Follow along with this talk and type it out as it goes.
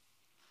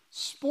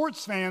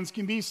Sports fans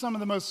can be some of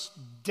the most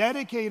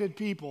dedicated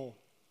people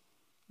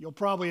you'll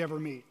probably ever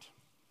meet.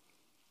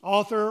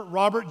 Author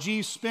Robert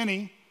G.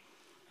 Spinney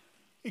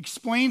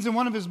explains in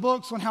one of his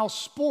books on how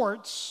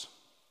sports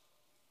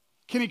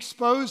can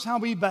expose how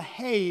we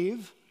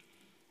behave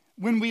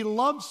when we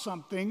love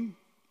something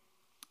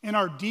and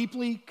are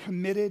deeply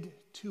committed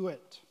to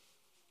it.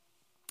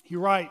 He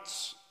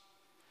writes,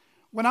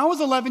 "When I was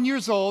 11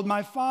 years old,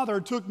 my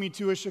father took me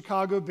to a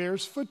Chicago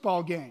Bears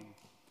football game.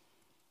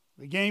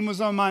 The game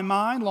was on my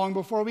mind long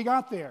before we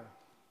got there.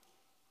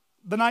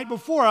 The night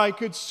before, I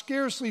could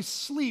scarcely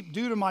sleep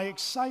due to my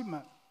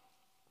excitement.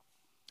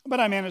 But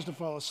I managed to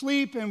fall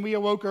asleep, and we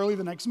awoke early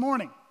the next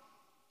morning.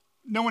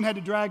 No one had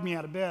to drag me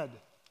out of bed.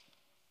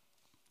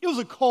 It was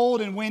a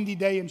cold and windy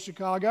day in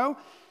Chicago,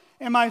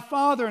 and my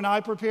father and I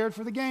prepared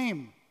for the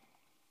game.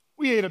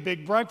 We ate a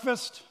big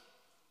breakfast.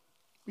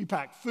 We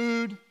packed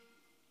food.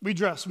 We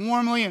dressed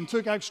warmly and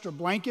took extra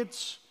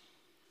blankets.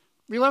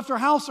 We left our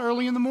house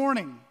early in the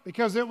morning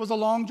because it was a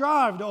long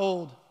drive to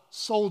Old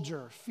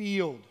Soldier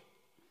Field,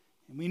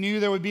 and we knew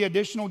there would be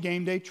additional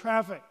game day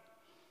traffic.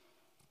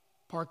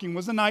 Parking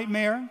was a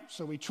nightmare,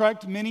 so we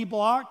trekked many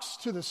blocks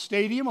to the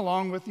stadium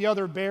along with the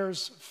other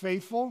Bears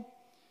faithful.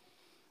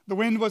 The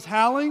wind was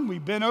howling. We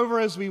bent over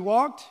as we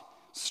walked,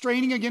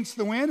 straining against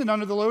the wind and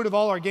under the load of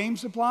all our game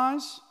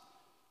supplies.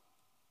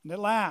 And at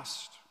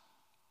last,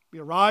 we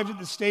arrived at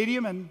the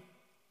stadium and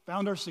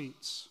found our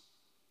seats.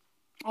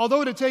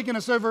 Although it had taken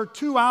us over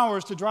 2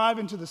 hours to drive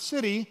into the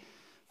city,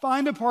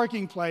 find a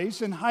parking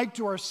place, and hike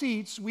to our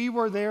seats, we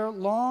were there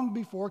long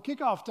before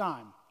kickoff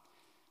time.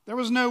 There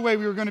was no way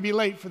we were going to be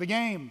late for the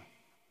game.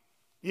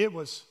 It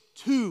was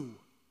too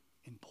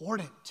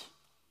important.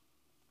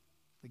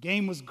 The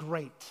game was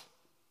great.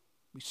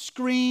 We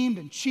screamed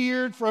and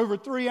cheered for over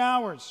 3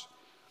 hours.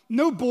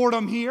 No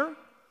boredom here.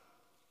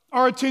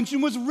 Our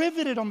attention was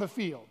riveted on the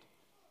field.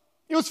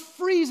 It was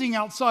freezing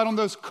outside on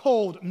those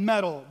cold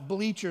metal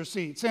bleacher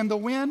seats, and the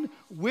wind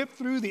whipped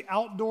through the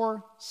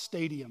outdoor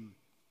stadium.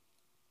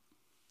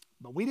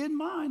 But we didn't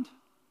mind.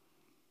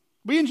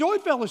 We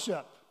enjoyed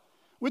fellowship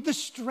with the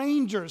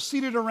strangers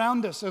seated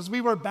around us as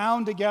we were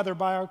bound together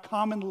by our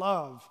common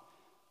love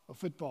of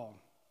football.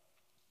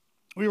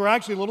 We were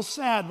actually a little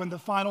sad when the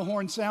final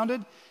horn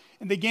sounded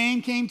and the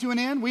game came to an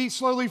end. We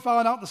slowly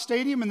filed out the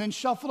stadium and then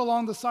shuffled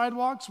along the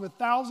sidewalks with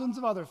thousands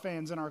of other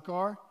fans in our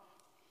car.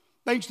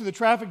 Thanks to the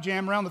traffic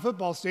jam around the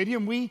football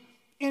stadium, we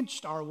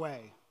inched our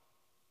way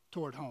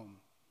toward home.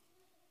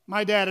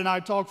 My dad and I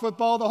talked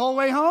football the whole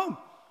way home,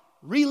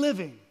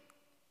 reliving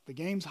the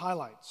game's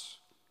highlights.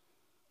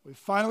 We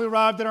finally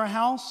arrived at our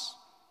house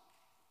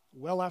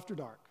well after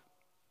dark.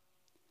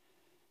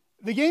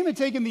 The game had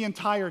taken the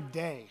entire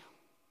day.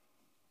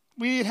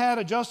 We had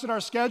adjusted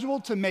our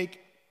schedule to make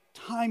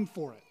time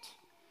for it.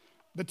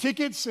 The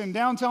tickets and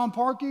downtown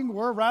parking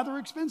were rather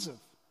expensive.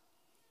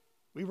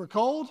 We were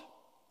cold.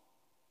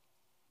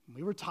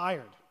 We were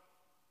tired.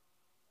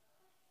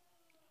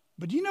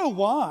 But do you know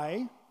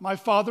why my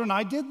father and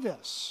I did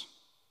this?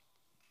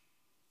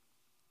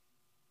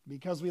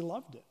 Because we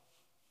loved it.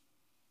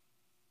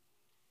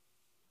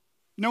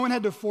 No one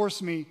had to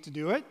force me to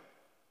do it.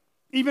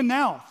 Even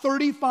now,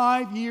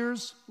 35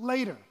 years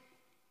later,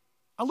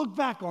 I look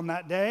back on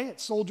that day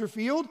at Soldier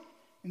Field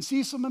and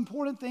see some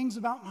important things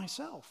about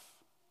myself.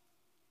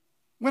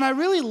 When I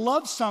really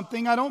love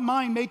something, I don't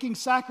mind making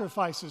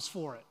sacrifices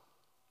for it.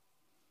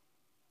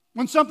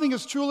 When something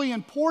is truly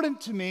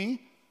important to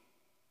me,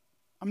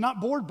 I'm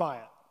not bored by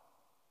it.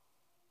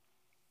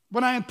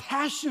 When I am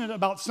passionate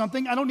about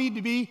something, I don't need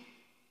to be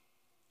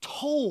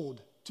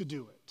told to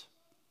do it.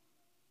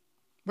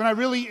 When I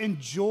really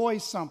enjoy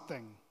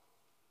something,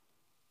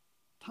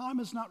 time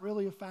is not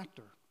really a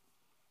factor.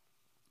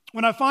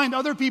 When I find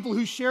other people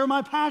who share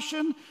my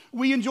passion,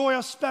 we enjoy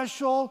a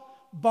special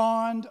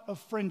bond of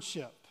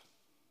friendship.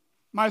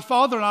 My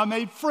father and I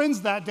made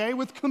friends that day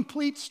with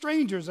complete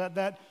strangers at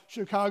that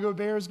Chicago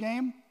Bears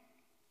game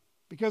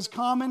because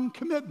common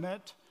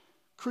commitment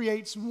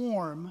creates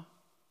warm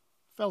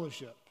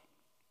fellowship.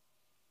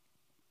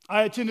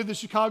 I attended the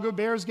Chicago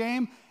Bears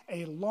game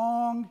a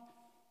long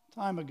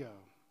time ago.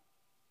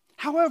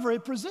 However,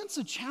 it presents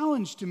a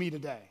challenge to me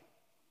today.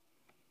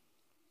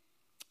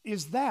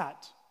 Is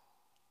that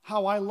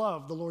how I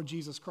love the Lord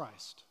Jesus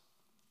Christ?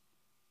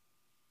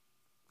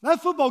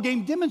 That football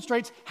game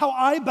demonstrates how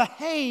I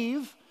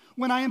behave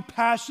when I am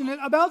passionate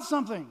about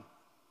something.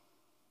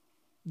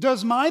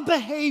 Does my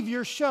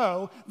behavior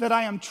show that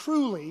I am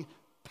truly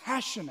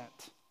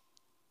passionate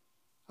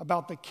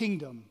about the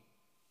kingdom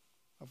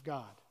of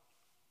God?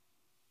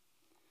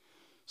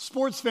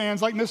 Sports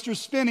fans like Mr.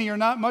 Spinney are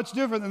not much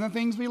different than the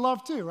things we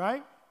love too,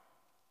 right?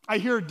 I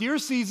hear deer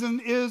season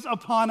is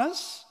upon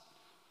us.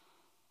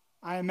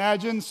 I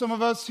imagine some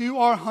of us who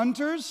are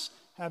hunters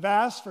have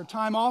asked for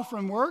time off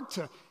from work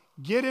to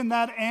get in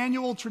that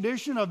annual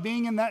tradition of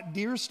being in that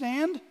deer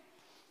stand.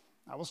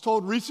 I was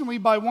told recently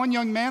by one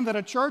young man that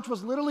a church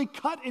was literally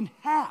cut in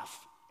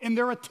half in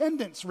their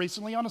attendance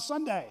recently on a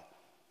Sunday.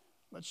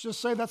 Let's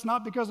just say that's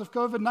not because of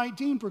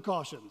COVID-19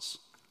 precautions.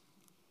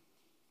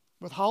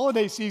 With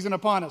holiday season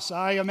upon us,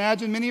 I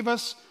imagine many of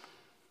us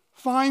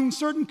find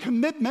certain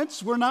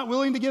commitments we're not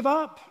willing to give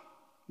up.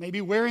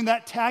 Maybe wearing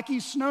that tacky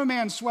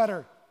snowman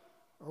sweater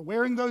or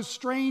wearing those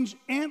strange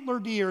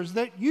antlered ears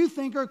that you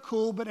think are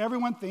cool but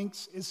everyone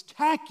thinks is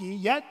tacky,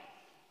 yet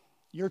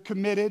you're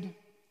committed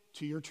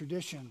to your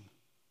tradition.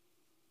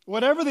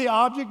 Whatever the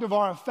object of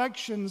our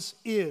affections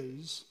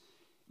is,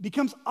 it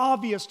becomes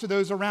obvious to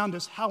those around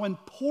us how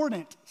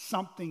important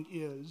something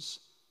is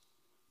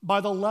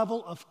by the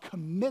level of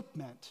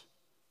commitment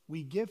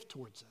we give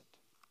towards it.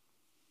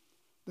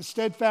 The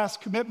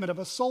steadfast commitment of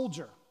a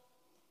soldier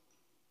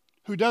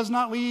who does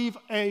not leave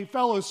a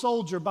fellow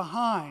soldier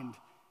behind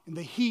in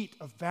the heat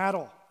of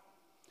battle.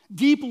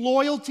 Deep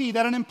loyalty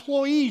that an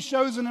employee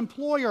shows an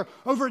employer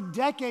over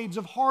decades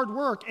of hard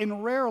work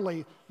and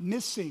rarely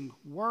missing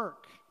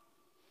work.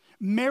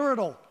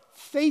 Marital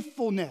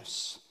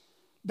faithfulness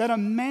that a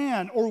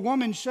man or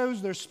woman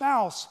shows their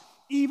spouse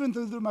even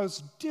through the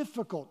most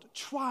difficult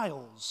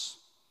trials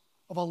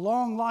of a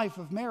long life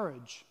of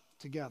marriage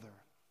together.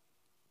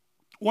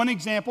 One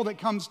example that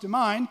comes to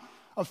mind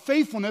of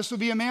faithfulness would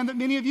be a man that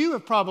many of you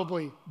have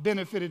probably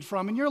benefited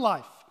from in your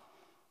life,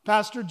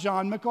 Pastor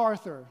John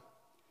MacArthur.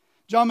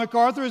 John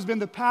MacArthur has been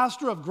the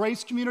pastor of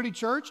Grace Community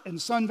Church in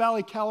Sun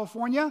Valley,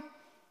 California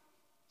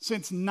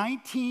since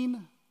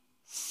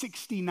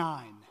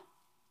 1969.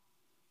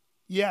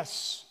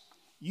 Yes,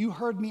 you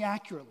heard me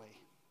accurately.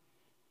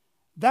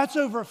 That's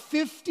over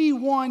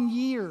 51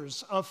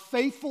 years of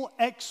faithful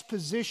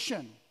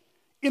exposition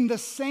in the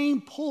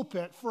same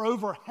pulpit for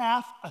over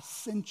half a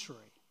century.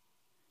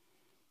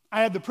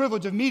 I had the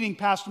privilege of meeting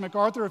Pastor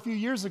MacArthur a few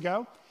years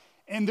ago,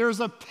 and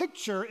there's a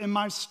picture in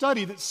my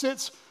study that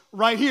sits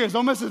right here. It's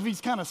almost as if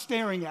he's kind of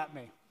staring at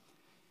me.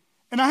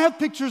 And I have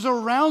pictures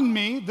around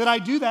me that I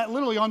do that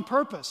literally on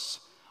purpose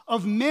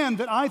of men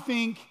that I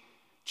think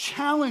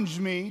challenge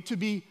me to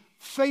be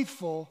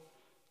faithful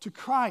to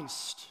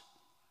Christ,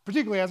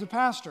 particularly as a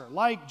pastor,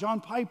 like John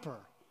Piper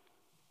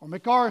or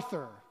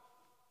MacArthur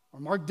or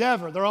Mark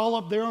Dever. They're all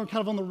up there kind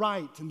of on the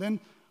right. And then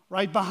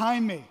right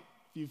behind me,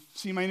 if you've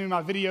seen any of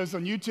my videos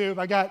on YouTube,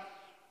 I got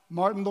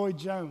Martin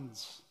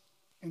Lloyd-Jones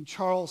and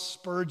Charles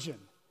Spurgeon.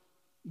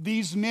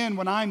 These men,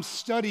 when I'm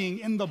studying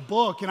in the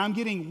book and I'm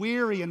getting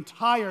weary and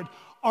tired,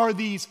 are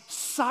these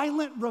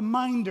silent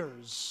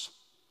reminders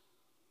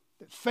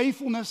that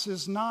faithfulness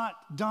is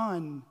not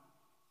done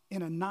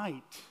in a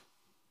night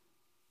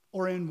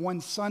or in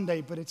one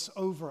Sunday, but it's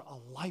over a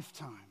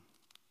lifetime.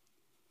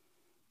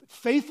 But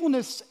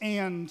faithfulness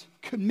and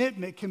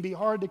commitment can be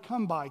hard to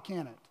come by,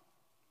 can't it?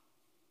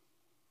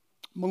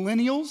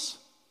 Millennials,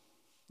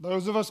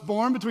 those of us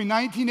born between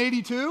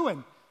 1982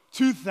 and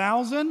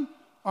 2000,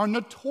 are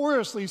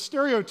notoriously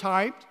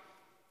stereotyped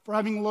for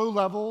having low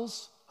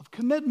levels of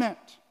commitment,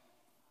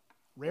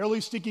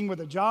 rarely sticking with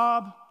a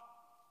job,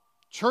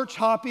 church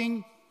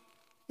hopping.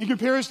 In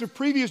comparison to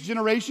previous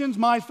generations,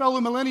 my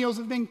fellow millennials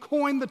have been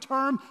coined the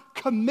term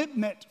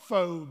commitment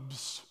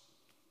phobes.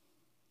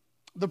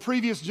 The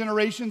previous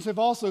generations have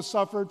also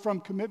suffered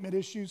from commitment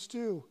issues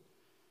too.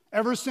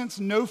 Ever since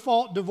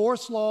no-fault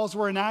divorce laws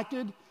were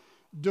enacted,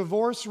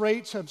 divorce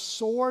rates have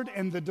soared,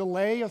 and the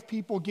delay of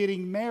people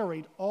getting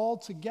married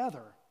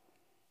altogether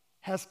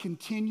has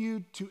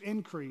continued to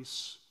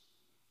increase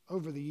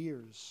over the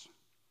years.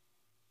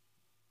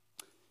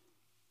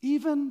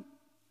 Even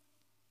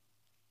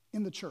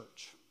in the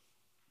church,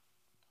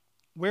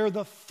 where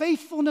the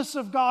faithfulness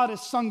of God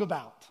is sung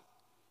about,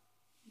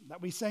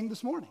 that we sang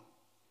this morning,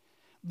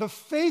 the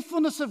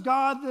faithfulness of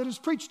God that is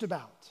preached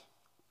about,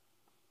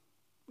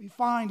 we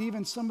find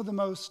even some of the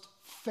most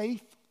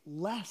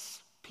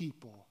faithless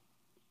people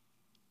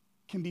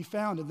can be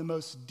found in the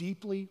most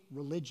deeply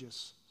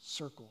religious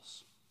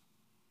circles.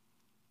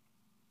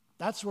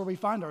 That's where we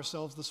find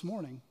ourselves this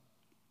morning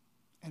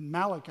in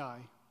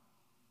Malachi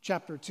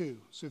chapter 2.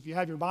 So if you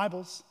have your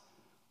Bibles,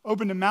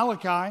 open to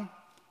Malachi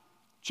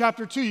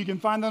chapter 2. You can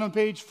find that on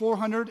page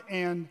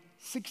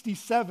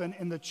 467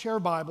 in the chair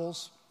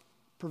Bibles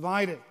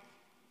provided.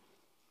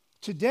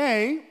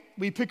 Today,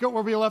 we pick up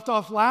where we left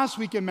off last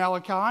week in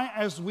Malachi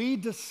as we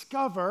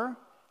discover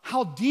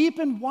how deep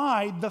and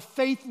wide the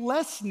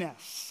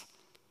faithlessness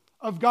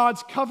of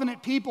God's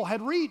covenant people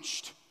had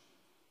reached,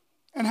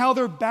 and how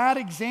their bad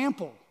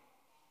example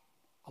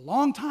a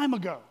long time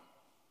ago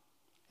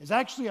is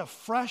actually a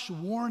fresh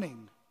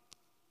warning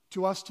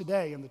to us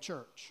today in the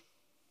church.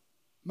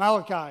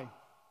 Malachi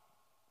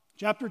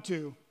chapter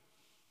 2,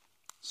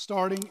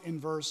 starting in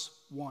verse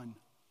 1.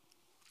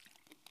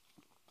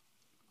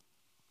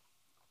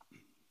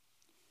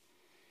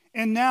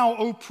 And now,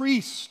 O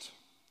priest,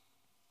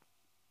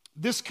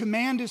 this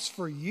command is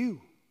for you.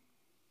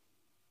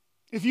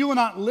 If you will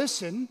not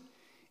listen,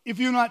 if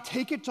you will not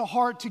take it to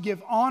heart to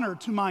give honor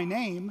to my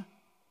name,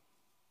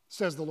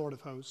 says the Lord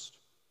of hosts,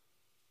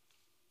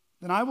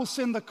 then I will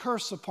send the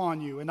curse upon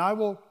you, and I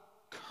will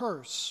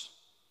curse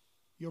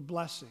your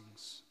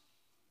blessings.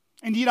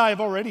 Indeed, I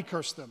have already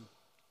cursed them,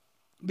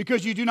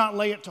 because you do not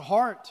lay it to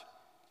heart.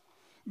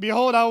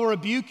 Behold, I will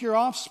rebuke your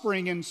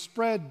offspring and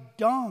spread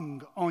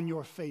dung on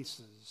your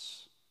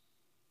faces.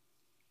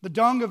 the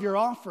dung of your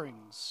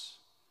offerings,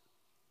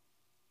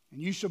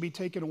 and you shall be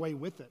taken away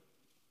with it.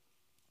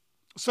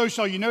 So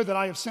shall you know that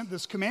I have sent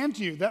this command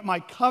to you, that my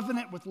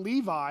covenant with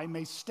Levi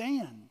may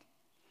stand,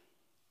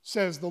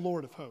 says the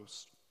Lord of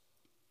hosts.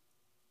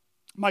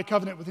 My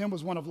covenant with him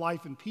was one of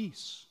life and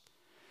peace,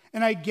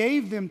 and I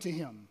gave them to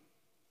him.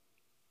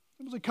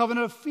 It was a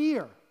covenant of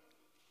fear,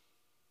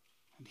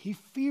 and he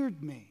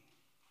feared me.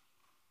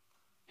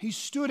 He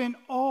stood in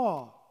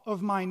awe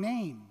of my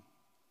name.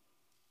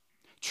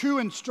 True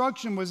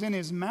instruction was in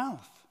his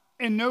mouth,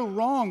 and no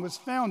wrong was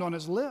found on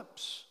his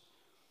lips.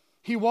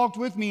 He walked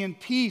with me in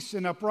peace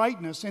and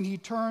uprightness, and he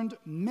turned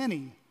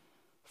many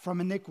from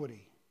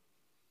iniquity.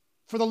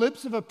 For the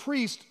lips of a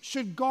priest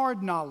should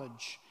guard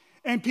knowledge,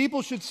 and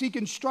people should seek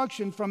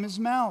instruction from his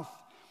mouth.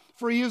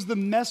 For he is the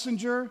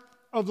messenger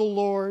of the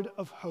Lord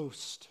of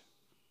hosts.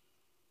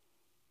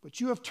 But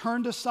you have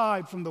turned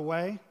aside from the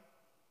way.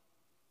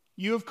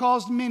 You have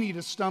caused many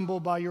to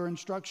stumble by your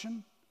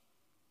instruction.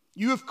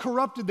 You have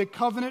corrupted the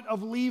covenant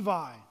of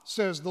Levi,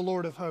 says the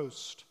Lord of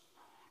hosts.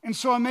 And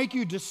so I make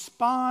you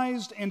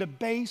despised and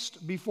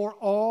abased before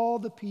all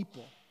the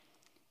people,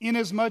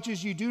 inasmuch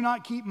as you do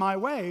not keep my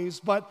ways,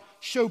 but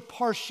show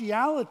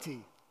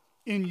partiality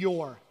in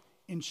your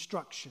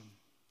instruction.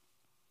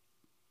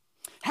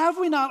 Have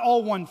we not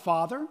all one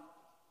Father?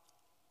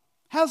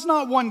 Has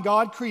not one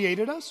God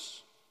created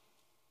us?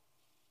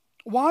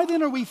 Why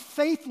then are we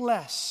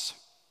faithless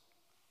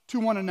to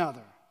one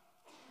another,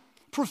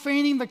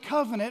 profaning the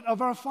covenant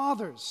of our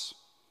fathers?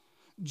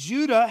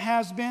 Judah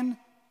has been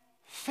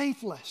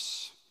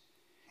faithless,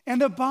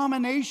 and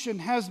abomination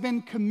has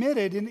been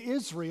committed in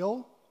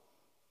Israel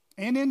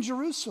and in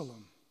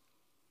Jerusalem.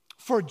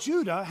 For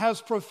Judah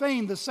has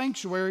profaned the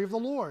sanctuary of the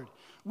Lord,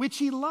 which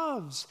he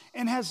loves,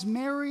 and has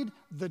married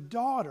the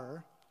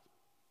daughter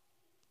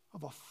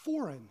of a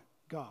foreign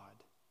god.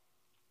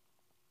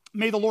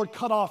 May the Lord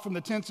cut off from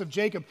the tents of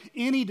Jacob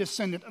any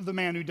descendant of the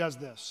man who does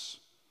this,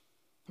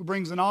 who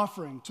brings an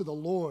offering to the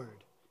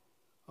Lord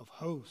of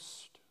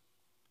hosts.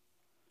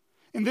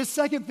 And this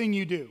second thing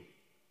you do,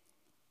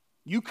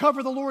 you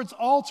cover the Lord's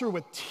altar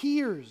with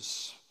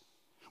tears,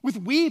 with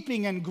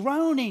weeping and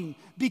groaning,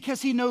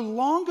 because he no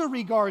longer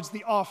regards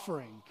the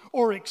offering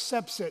or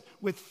accepts it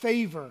with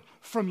favor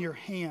from your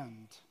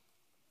hand.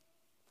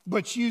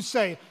 But you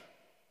say,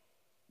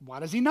 why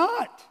does he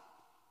not?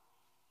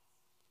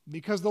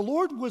 Because the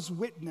Lord was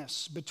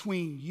witness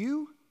between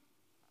you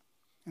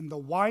and the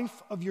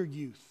wife of your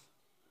youth,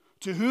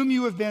 to whom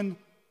you have been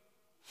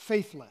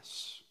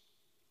faithless,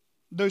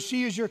 though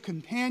she is your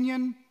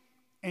companion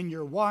and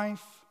your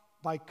wife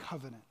by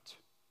covenant.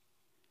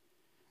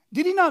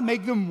 Did he not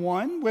make them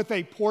one with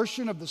a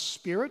portion of the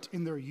Spirit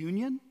in their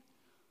union?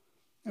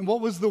 And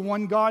what was the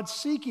one God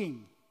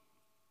seeking?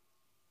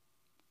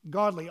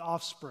 Godly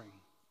offspring.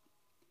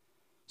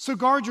 So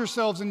guard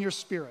yourselves in your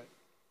spirit,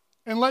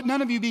 and let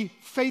none of you be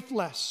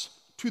faithless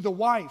to the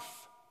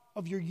wife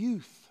of your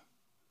youth.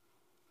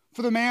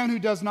 For the man who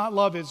does not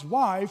love his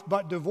wife,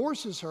 but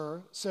divorces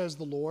her, says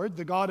the Lord,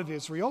 the God of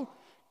Israel,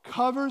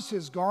 covers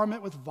his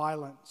garment with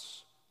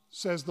violence,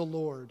 says the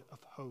Lord of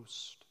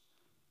hosts.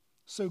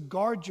 So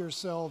guard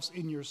yourselves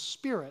in your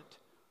spirit,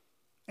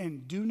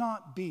 and do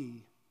not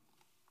be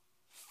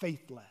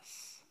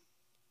faithless.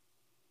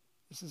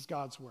 This is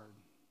God's word.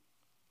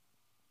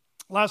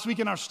 Last week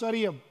in our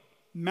study of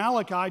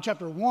Malachi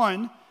chapter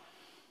 1,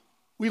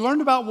 we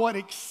learned about what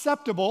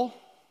acceptable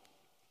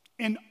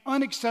and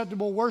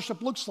unacceptable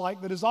worship looks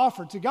like that is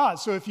offered to God.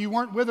 So if you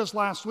weren't with us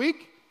last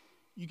week,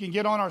 you can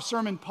get on our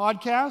sermon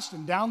podcast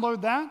and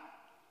download that,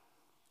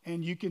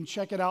 and you can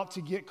check it out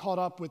to get caught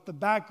up with the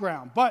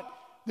background. But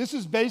this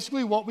is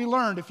basically what we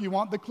learned if you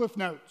want the Cliff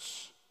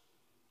Notes.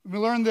 We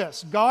learned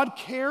this: God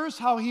cares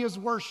how he is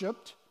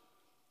worshiped,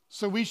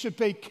 so we should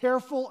pay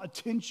careful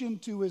attention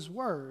to his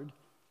word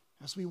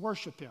as we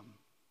worship him.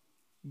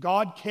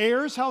 God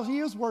cares how he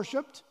is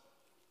worshiped,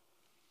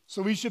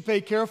 so we should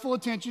pay careful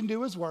attention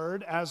to his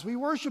word as we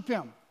worship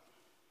him.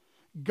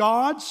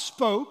 God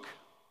spoke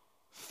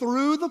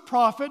through the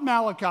prophet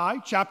Malachi,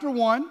 chapter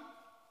 1,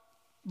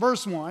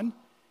 verse 1,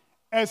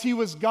 as he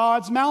was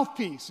God's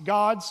mouthpiece,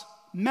 God's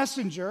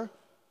messenger,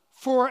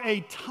 for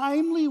a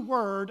timely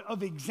word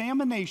of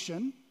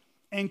examination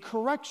and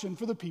correction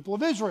for the people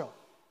of Israel.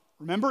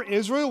 Remember,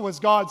 Israel was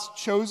God's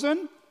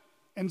chosen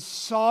and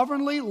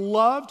sovereignly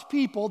loved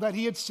people that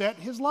he had set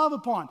his love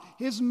upon,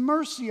 his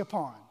mercy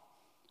upon.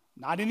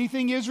 Not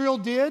anything Israel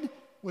did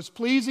was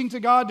pleasing to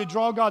God to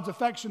draw God's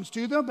affections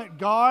to them, but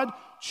God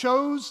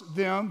chose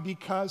them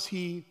because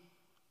he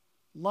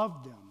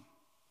loved them.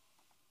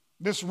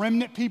 This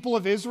remnant people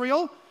of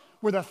Israel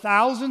were the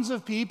thousands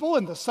of people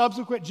and the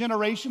subsequent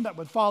generation that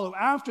would follow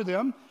after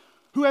them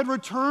who had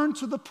returned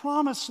to the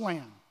promised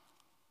land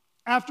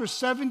after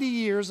 70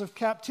 years of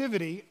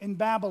captivity in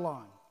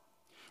Babylon.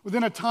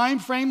 Within a time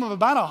frame of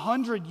about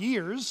 100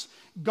 years,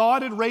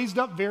 God had raised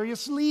up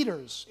various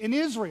leaders in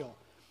Israel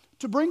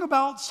to bring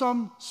about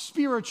some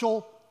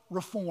spiritual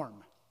reform,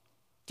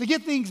 to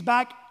get things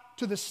back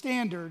to the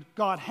standard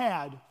God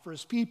had for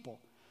his people.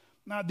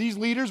 Now, these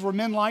leaders were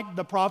men like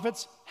the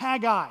prophets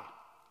Haggai,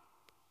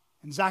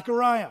 and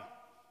Zechariah,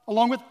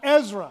 along with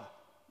Ezra,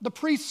 the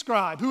priest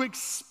scribe, who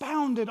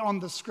expounded on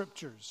the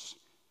scriptures.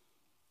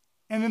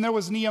 And then there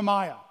was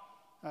Nehemiah.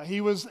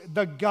 He was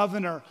the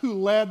governor who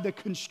led the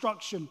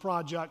construction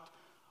project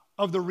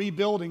of the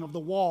rebuilding of the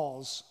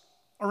walls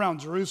around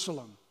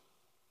Jerusalem.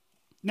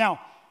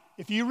 Now,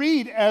 if you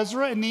read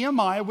Ezra and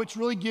Nehemiah, which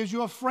really gives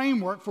you a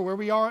framework for where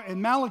we are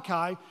in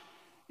Malachi,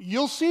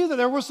 you'll see that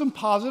there were some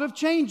positive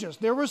changes.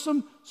 There were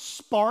some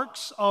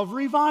sparks of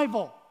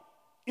revival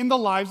in the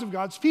lives of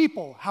God's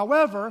people.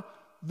 However,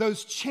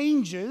 those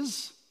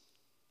changes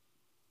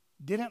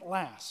didn't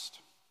last.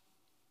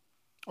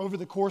 Over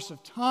the course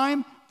of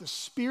time, the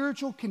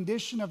spiritual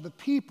condition of the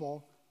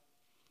people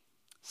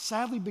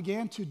sadly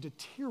began to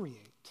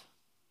deteriorate.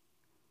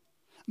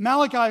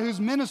 Malachi, whose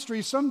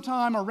ministry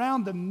sometime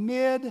around the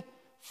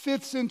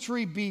mid-5th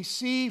century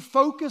BC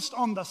focused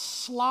on the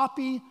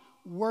sloppy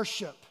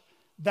worship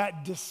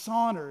that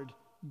dishonored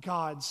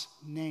God's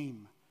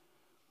name.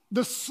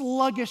 The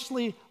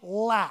sluggishly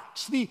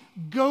lax, the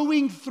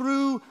going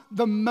through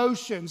the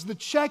motions, the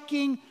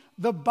checking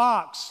the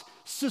box,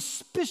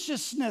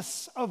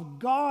 suspiciousness of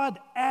God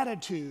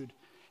attitude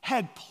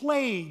had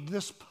plagued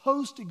this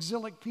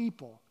post-exilic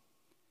people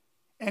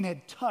and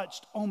had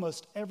touched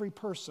almost every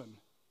person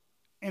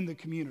in the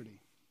community.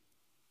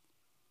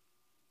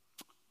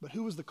 But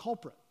who was the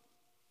culprit?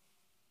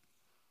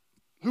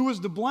 Who was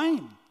to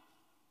blame?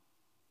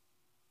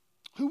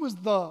 Who was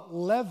the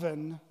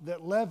leaven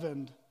that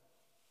leavened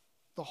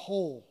the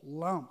whole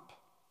lump?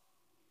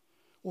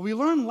 Well, we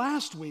learned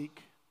last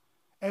week,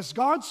 as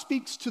God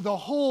speaks to the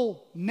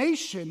whole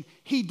nation,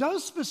 he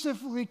does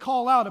specifically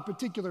call out a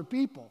particular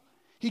people.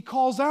 He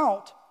calls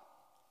out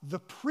the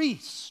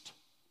priest,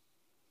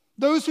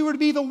 those who were to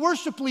be the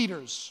worship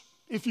leaders,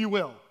 if you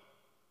will,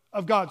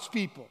 of God's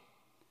people.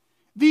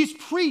 These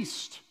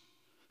priests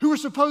who were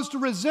supposed to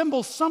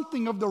resemble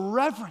something of the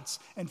reverence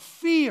and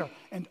fear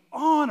and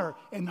honor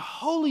and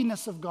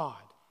holiness of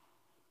God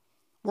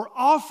were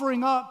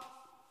offering up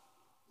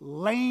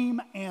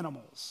lame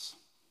animals,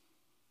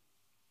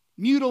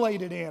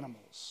 mutilated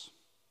animals,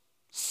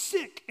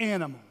 sick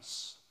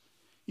animals.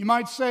 You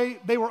might say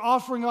they were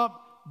offering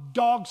up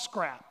dog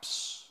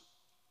scraps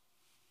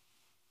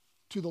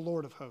to the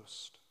Lord of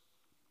hosts.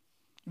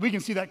 We can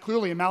see that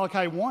clearly in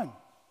Malachi 1.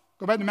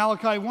 Go back to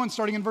Malachi 1,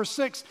 starting in verse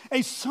 6.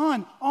 A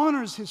son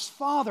honors his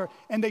father,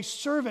 and a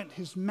servant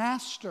his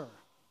master.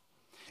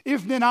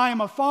 If then I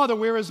am a father,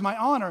 where is my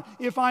honor?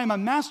 If I am a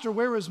master,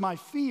 where is my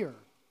fear?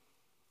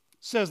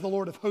 Says the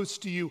Lord of hosts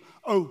to you,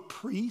 O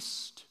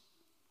priest,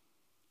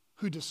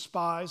 who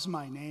despise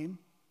my name.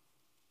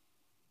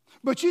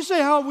 But you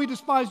say, how have we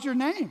despised your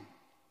name?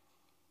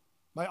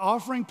 By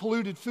offering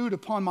polluted food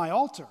upon my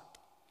altar.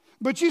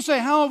 But you say,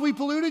 how have we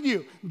polluted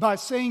you? By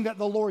saying that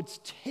the Lord's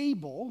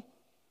table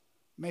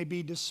may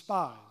be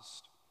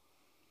despised.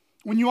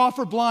 When you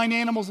offer blind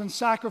animals in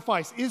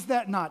sacrifice, is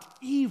that not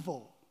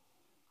evil?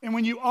 And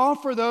when you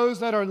offer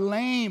those that are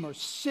lame or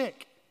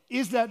sick,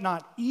 is that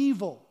not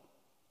evil?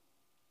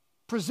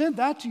 Present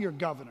that to your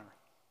governor.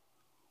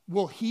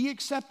 Will he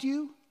accept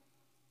you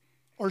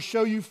or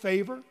show you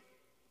favor?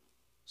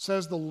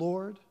 Says the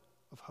Lord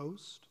of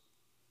hosts.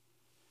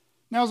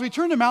 Now, as we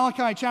turn to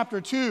Malachi chapter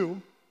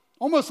 2,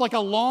 almost like a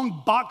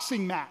long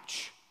boxing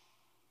match,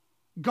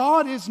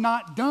 God is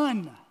not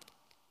done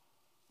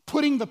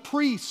putting the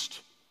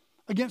priest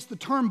against the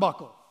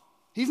turnbuckle.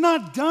 He's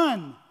not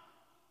done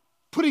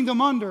putting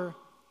them under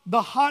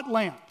the hot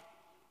lamp.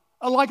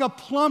 Like a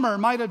plumber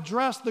might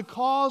address the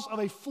cause of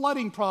a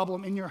flooding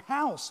problem in your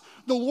house,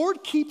 the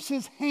Lord keeps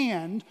his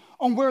hand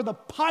on where the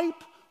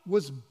pipe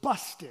was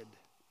busted.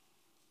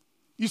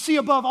 You see,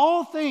 above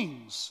all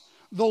things,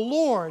 the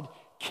Lord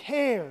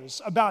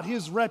cares about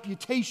his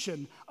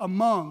reputation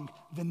among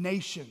the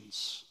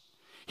nations.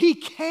 He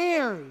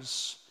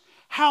cares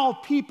how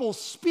people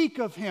speak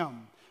of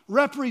him,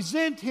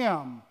 represent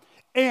him,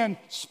 and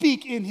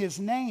speak in his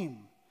name.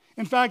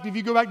 In fact, if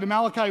you go back to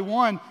Malachi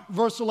 1,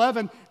 verse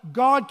 11,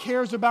 God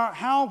cares about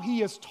how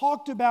he is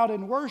talked about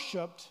and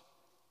worshiped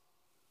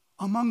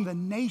among the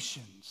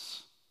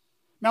nations.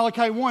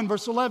 Malachi 1,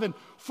 verse 11,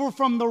 for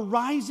from the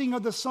rising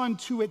of the sun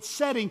to its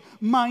setting,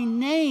 my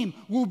name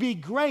will be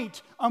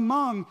great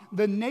among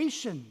the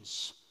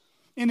nations.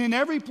 And in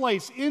every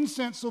place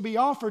incense will be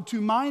offered to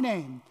my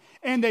name,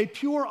 and a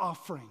pure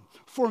offering.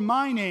 For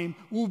my name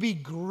will be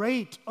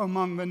great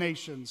among the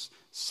nations,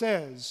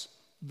 says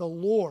the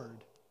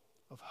Lord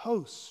of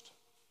hosts.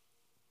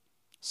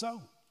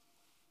 So,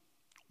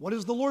 what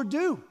does the Lord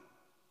do?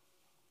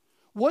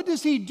 What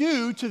does he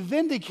do to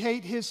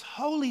vindicate his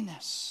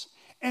holiness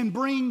and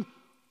bring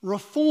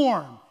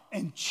reform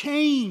and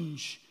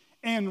change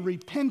and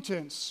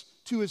repentance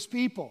to his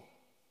people?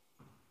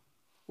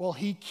 Well,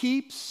 he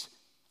keeps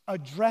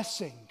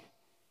addressing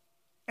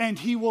and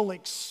he will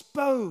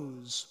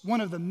expose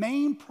one of the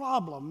main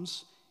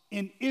problems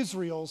in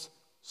Israel's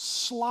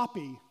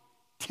sloppy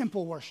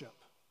temple worship: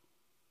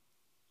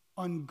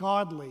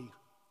 ungodly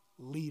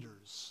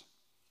leaders.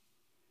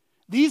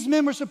 These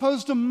men were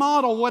supposed to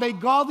model what a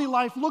godly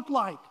life looked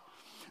like.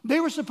 They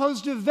were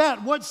supposed to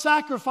vet what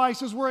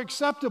sacrifices were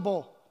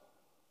acceptable.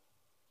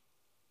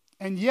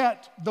 And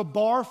yet, the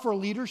bar for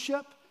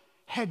leadership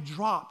had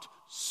dropped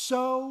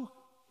so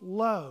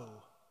low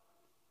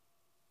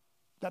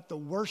that the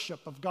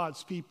worship of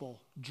God's people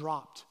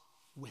dropped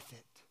with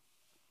it.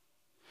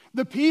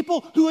 The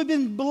people who had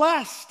been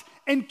blessed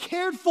and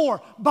cared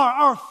for by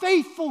our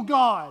faithful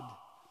God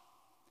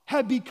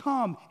had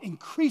become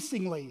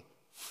increasingly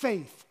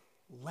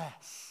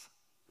faithless.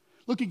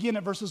 Look again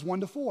at verses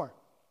 1 to 4.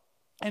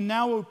 And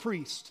now, O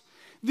priest,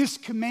 this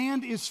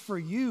command is for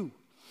you.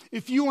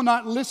 If you will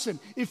not listen,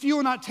 if you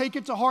will not take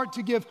it to heart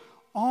to give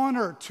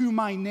honor to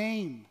my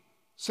name,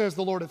 says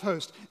the Lord of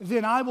hosts,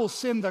 then I will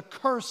send the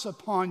curse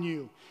upon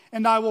you,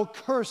 and I will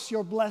curse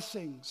your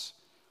blessings.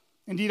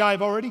 Indeed, I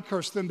have already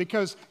cursed them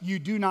because you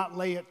do not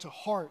lay it to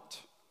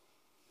heart.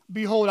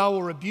 Behold, I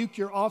will rebuke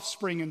your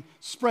offspring and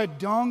spread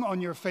dung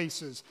on your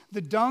faces,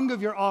 the dung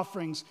of your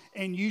offerings,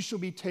 and you shall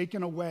be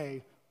taken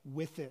away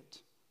with it.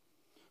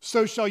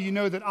 So shall you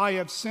know that I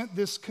have sent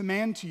this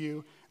command to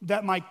you,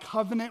 that my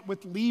covenant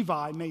with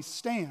Levi may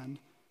stand,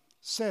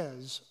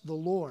 says the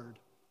Lord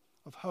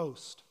of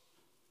hosts.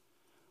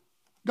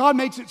 God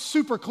makes it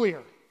super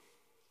clear.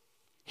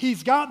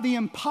 He's got the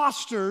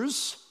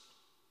imposters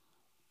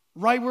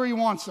right where he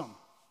wants them.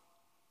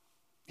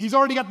 He's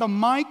already got the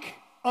mic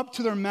up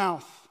to their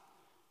mouth.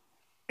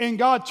 And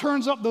God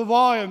turns up the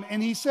volume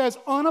and he says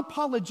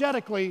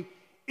unapologetically,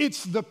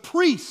 it's the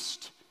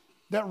priest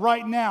that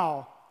right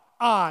now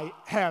I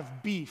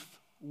have beef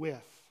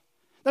with.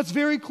 That's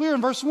very clear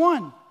in verse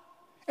 1.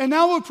 And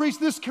now, O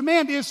priest, this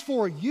command is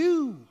for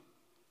you.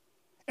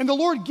 And the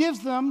Lord gives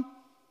them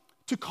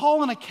to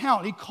call an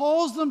account. He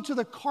calls them to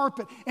the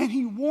carpet and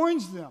he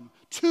warns them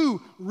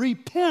to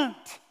repent.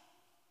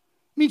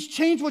 It means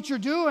change what you're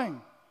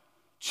doing.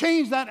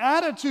 Change that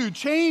attitude.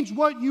 Change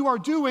what you are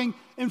doing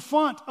in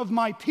front of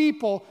my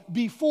people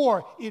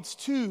before it's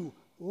too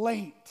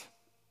late.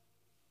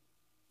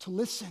 To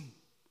listen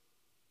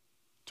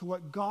to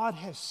what God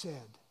has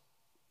said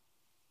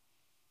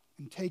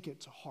and take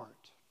it to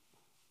heart.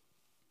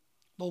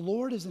 The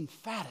Lord is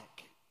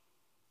emphatic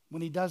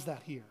when he does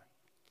that here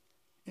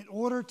in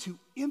order to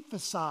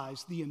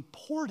emphasize the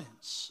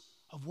importance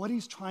of what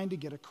he's trying to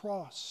get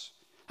across.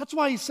 That's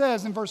why he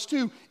says in verse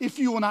 2, if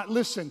you will not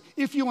listen,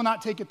 if you will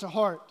not take it to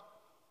heart.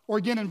 Or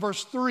again in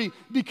verse 3,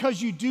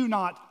 because you do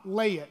not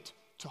lay it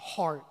to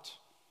heart.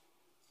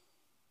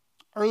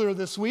 Earlier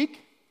this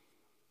week,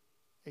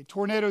 a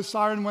tornado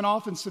siren went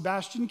off in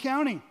Sebastian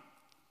County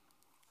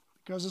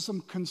because of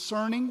some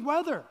concerning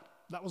weather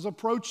that was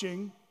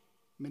approaching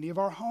many of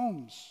our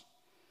homes.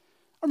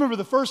 I remember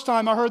the first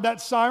time I heard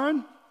that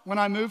siren when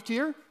I moved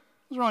here. It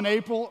was around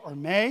April or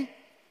May.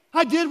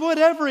 I did what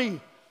every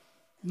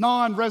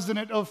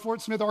non-resident of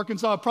Fort Smith,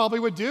 Arkansas probably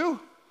would do.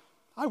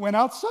 I went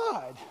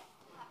outside.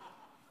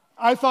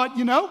 I thought,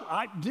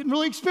 I didn't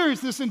really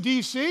experience this in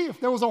D.C. If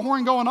there was a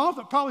horn going off,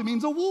 that probably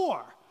means a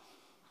war.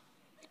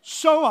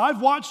 So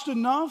I've watched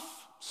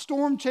enough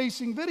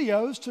storm-chasing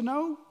videos to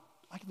know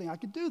I think I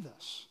could do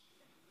this.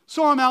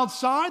 So I'm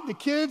outside. The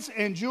kids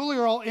and Julie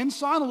are all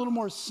inside, a little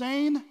more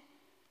sane.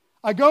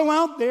 I go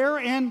out there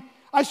and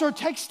I start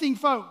texting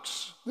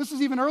folks. This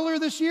is even earlier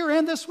this year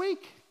and this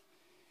week.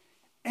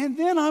 And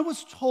then I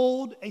was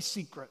told a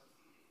secret.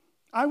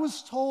 I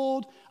was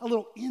told a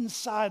little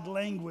inside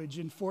language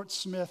in Fort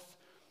Smith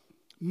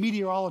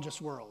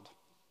meteorologist world.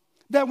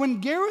 That when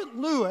Garrett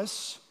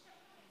Lewis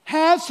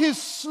has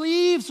his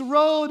sleeves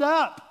rolled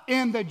up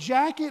and the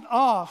jacket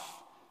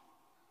off,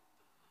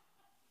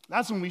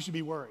 that's when we should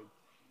be worried.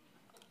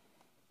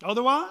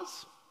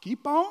 Otherwise,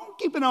 keep on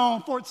keeping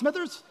on, Fort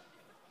Smithers.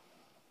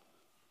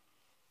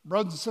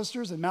 Brothers and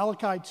sisters, in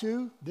Malachi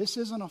 2, this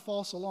isn't a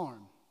false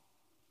alarm.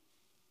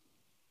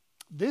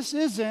 This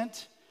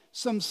isn't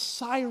some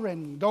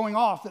siren going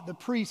off that the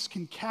priests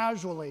can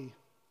casually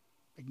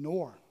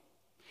ignore.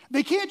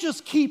 They can't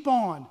just keep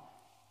on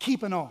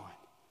keeping on.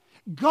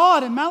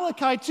 God in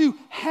Malachi 2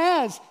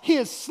 has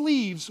his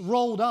sleeves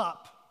rolled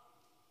up.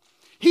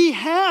 He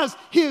has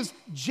his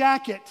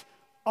jacket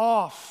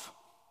off.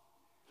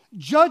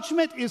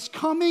 Judgment is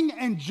coming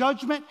and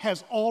judgment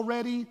has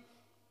already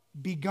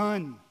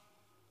begun.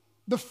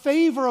 The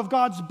favor of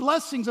God's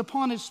blessings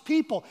upon his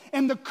people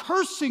and the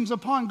cursings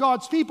upon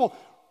God's people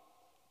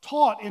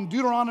taught in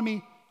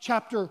Deuteronomy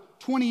chapter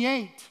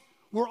 28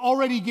 were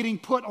already getting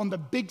put on the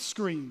big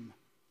screen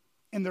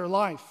in their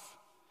life.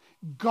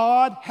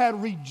 God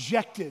had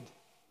rejected.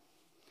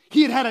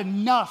 He had had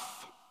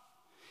enough.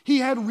 He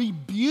had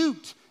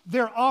rebuked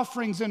their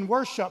offerings in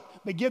worship.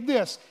 But get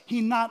this,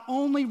 he not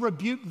only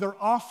rebuked their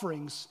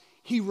offerings,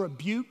 he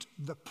rebuked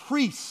the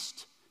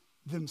priests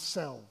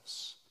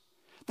themselves.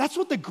 That's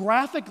what the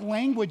graphic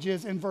language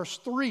is in verse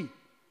 3.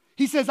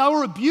 He says, I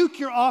will rebuke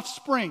your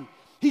offspring.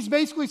 He's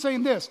basically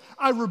saying this,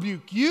 I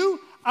rebuke you,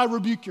 I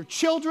rebuke your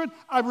children,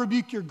 I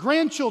rebuke your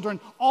grandchildren,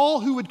 all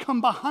who would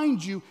come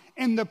behind you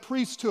in the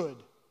priesthood.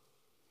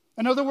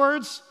 In other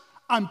words,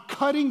 I'm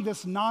cutting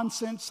this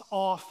nonsense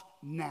off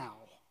now.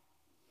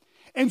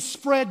 and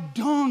spread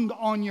dung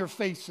on your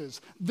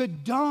faces, the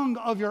dung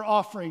of your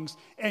offerings,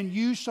 and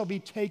you shall be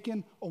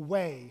taken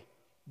away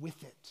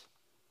with it.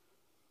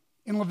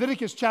 In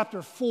Leviticus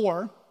chapter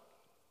 4,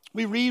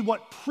 we read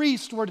what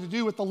priests were to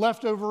do with the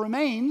leftover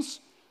remains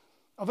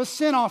of a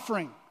sin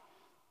offering,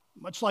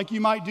 much like you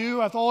might do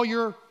with all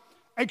your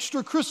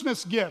extra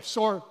Christmas gifts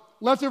or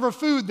leftover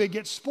food that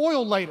gets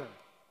spoiled later.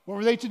 What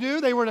were they to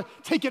do? They were to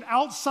take it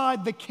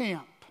outside the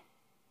camp.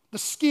 The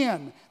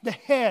skin, the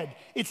head,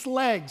 its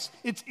legs,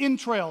 its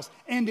entrails,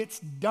 and its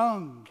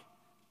dung.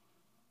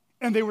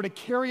 And they were to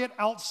carry it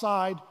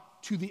outside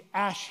to the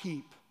ash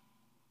heap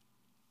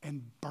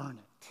and burn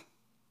it.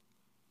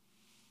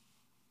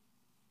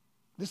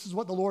 This is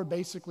what the Lord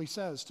basically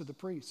says to the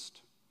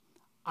priest.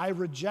 I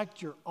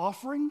reject your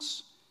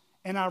offerings,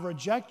 and I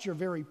reject your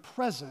very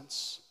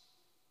presence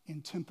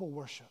in temple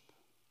worship.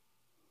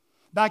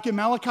 Back in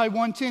Malachi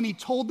 1:10, he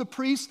told the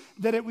priests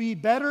that it would be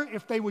better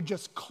if they would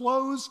just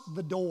close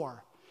the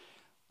door,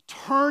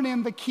 turn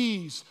in the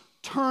keys,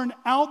 turn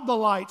out the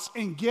lights,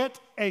 and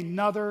get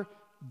another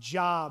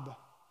job.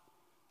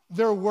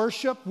 Their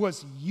worship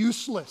was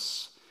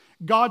useless.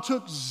 God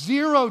took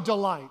zero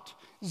delight,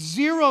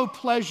 zero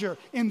pleasure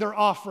in their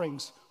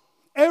offerings.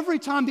 Every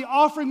time the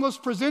offering was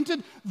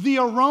presented, the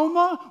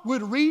aroma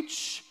would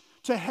reach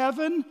to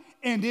heaven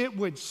and it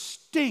would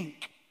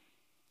stink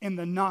in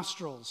the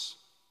nostrils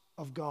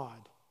of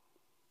God.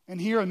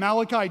 And here in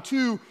Malachi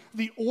 2,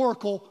 the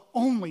oracle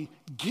only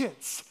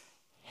gets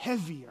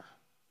heavier.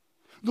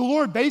 The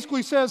Lord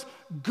basically says,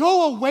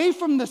 go away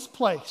from this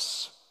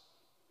place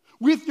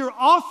with your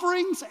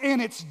offerings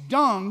and its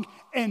dung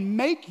and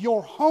make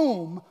your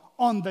home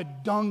on the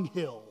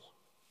dunghill.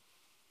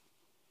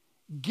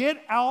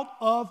 Get out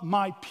of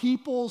my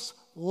people's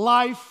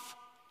life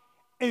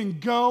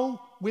and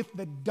go with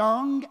the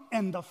dung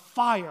and the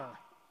fire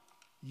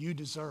you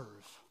deserve.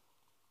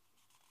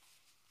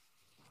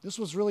 This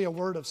was really a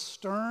word of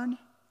stern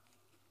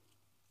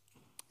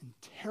and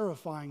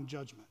terrifying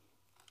judgment.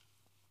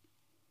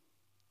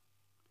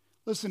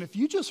 Listen, if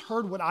you just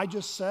heard what I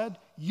just said,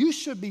 you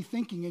should be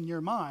thinking in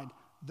your mind,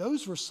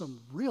 those were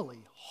some really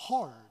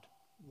hard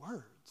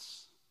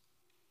words.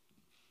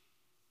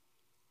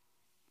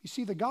 You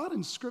see, the God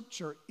in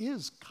Scripture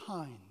is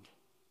kind.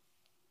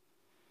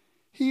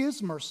 He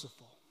is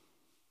merciful.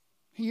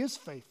 He is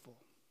faithful.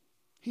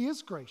 He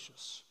is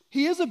gracious.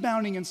 He is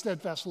abounding in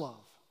steadfast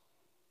love.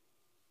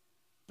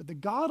 But the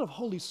God of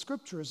Holy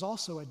Scripture is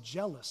also a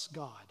jealous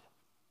God.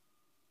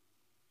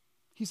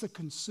 He's a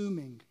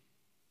consuming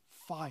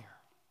fire.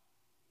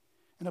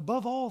 And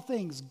above all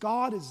things,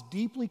 God is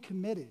deeply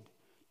committed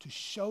to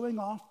showing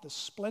off the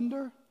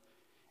splendor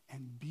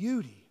and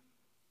beauty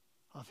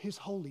of His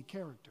holy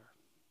character.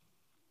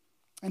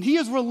 And He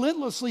is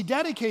relentlessly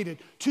dedicated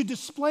to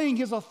displaying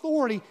His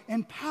authority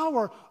and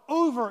power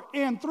over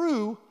and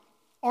through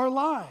our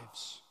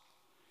lives.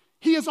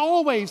 He is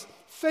always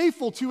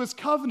faithful to His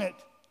covenant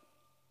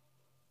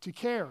to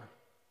care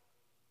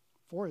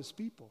for His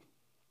people.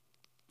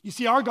 You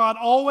see, our God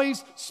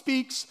always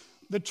speaks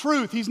the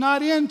truth. He's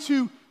not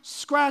into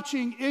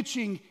scratching,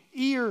 itching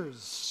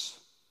ears.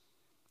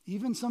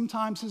 Even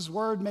sometimes His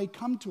word may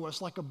come to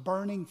us like a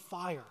burning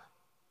fire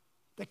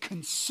that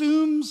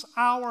consumes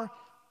our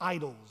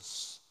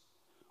idols,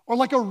 or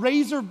like a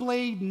razor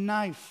blade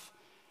knife,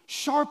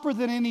 sharper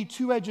than any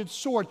two-edged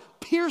sword,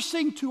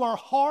 piercing to our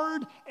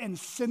hard and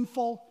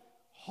sinful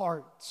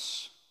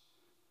hearts.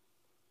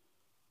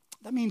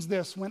 That means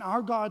this: when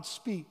our God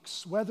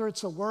speaks, whether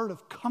it's a word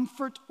of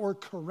comfort or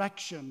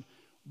correction,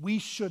 we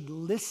should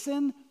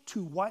listen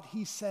to what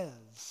He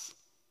says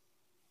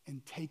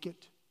and take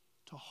it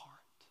to heart.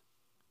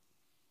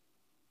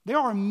 There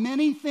are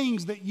many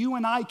things that you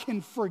and I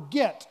can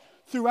forget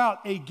throughout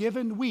a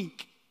given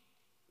week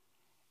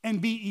and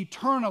be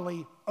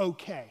eternally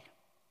okay.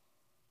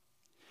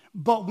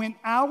 But when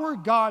our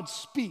God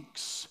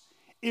speaks,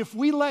 if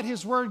we let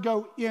His word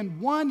go in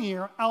one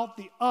ear, out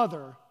the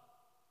other,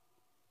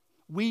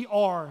 we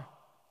are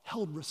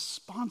held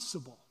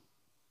responsible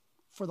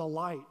for the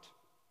light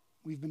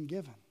we've been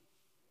given.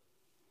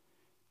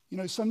 You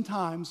know,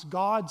 sometimes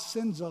God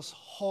sends us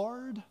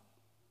hard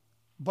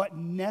but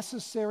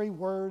necessary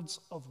words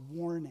of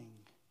warning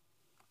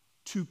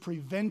to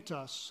prevent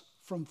us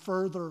from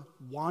further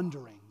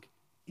wandering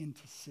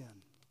into sin.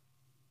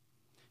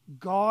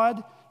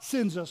 God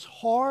sends us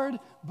hard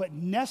but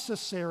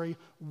necessary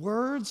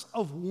words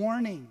of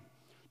warning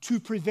to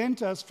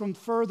prevent us from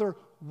further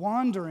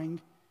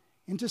wandering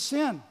into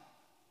sin.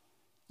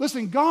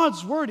 Listen,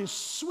 God's word is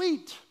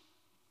sweet.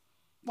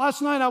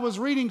 Last night I was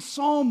reading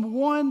Psalm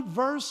 1,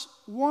 verse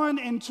 1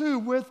 and 2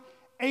 with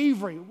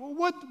Avery.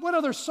 What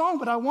other song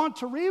would I want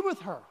to read with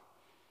her?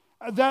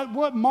 That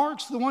what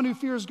marks the one who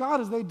fears God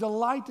is they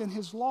delight in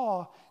His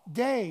law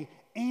day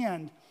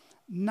and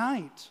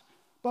night.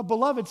 But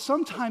beloved,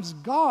 sometimes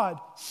God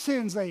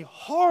sends a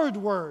hard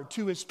word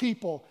to His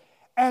people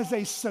as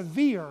a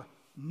severe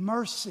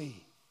mercy.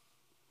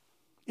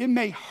 It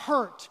may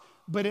hurt,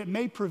 but it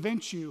may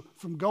prevent you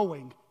from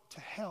going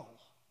to hell.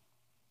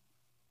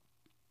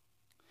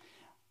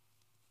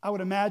 I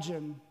would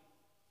imagine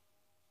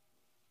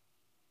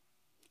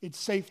it's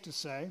safe to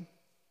say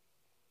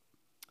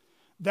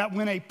that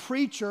when a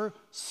preacher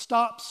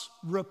stops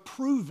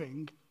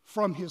reproving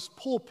from his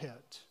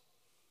pulpit,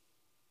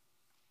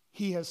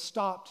 he has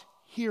stopped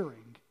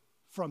hearing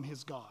from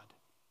his God.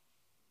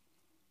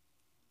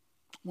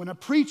 When a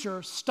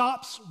preacher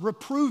stops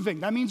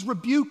reproving, that means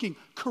rebuking,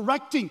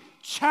 correcting,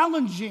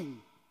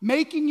 challenging,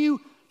 making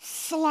you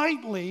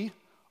slightly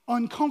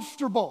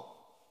uncomfortable.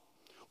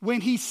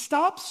 When he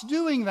stops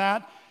doing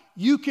that,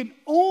 you can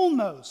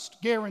almost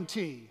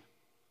guarantee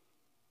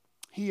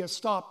he has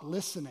stopped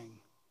listening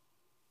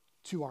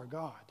to our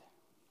God.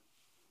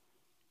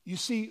 You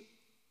see,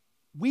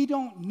 we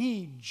don't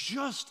need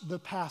just the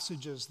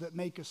passages that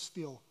make us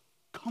feel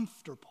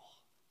comfortable.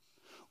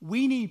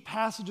 We need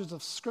passages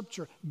of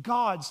Scripture,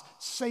 God's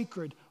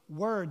sacred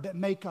word, that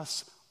make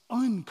us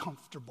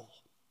uncomfortable.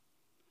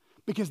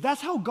 Because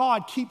that's how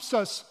God keeps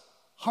us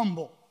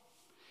humble.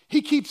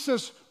 He keeps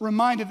us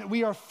reminded that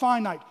we are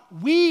finite.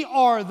 We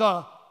are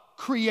the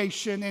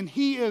creation, and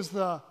He is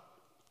the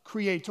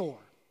creator.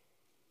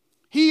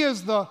 He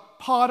is the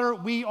potter,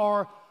 we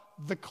are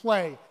the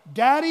clay.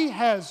 Daddy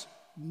has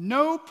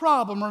no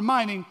problem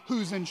reminding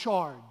who's in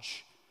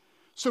charge.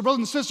 So, brothers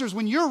and sisters,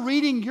 when you're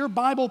reading your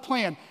Bible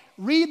plan,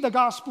 read the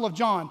Gospel of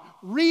John,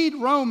 read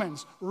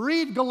Romans,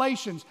 read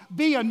Galatians,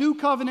 be a New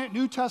Covenant,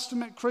 New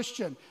Testament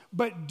Christian,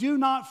 but do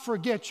not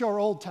forget your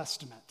Old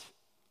Testament.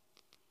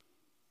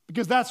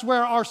 Because that's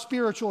where our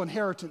spiritual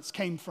inheritance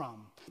came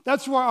from.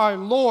 That's where our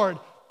Lord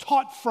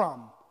taught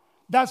from.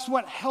 That's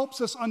what helps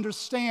us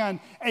understand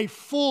a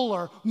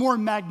fuller, more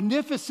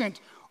magnificent,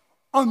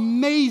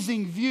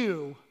 amazing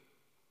view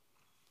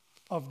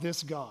of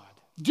this God.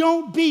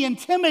 Don't be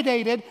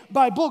intimidated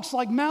by books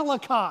like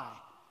Malachi.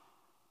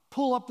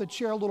 Pull up the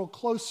chair a little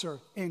closer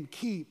and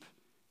keep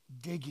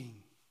digging.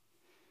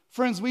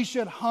 Friends, we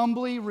should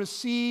humbly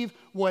receive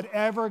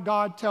whatever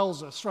God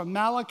tells us from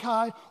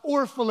Malachi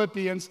or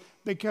Philippians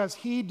because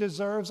He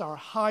deserves our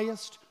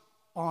highest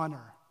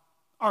honor,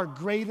 our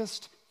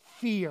greatest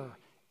fear,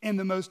 and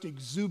the most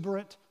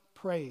exuberant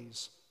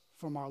praise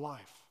from our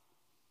life.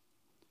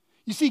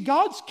 You see,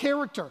 God's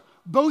character,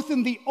 both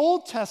in the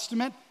Old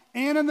Testament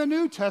and in the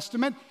New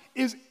Testament,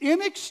 is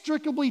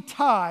inextricably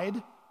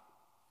tied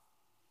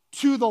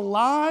to the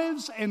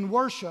lives and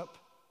worship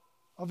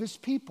of His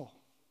people.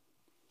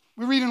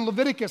 We read in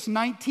Leviticus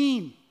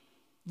 19,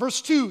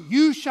 verse 2,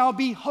 "You shall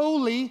be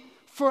holy,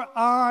 for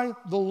I,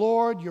 the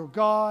Lord your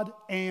God,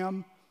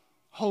 am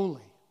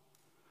holy."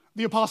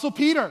 The Apostle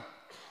Peter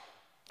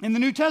in the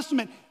New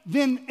Testament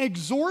then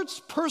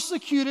exhorts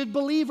persecuted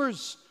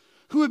believers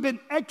who have been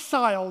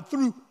exiled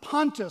through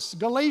Pontus,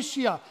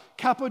 Galatia,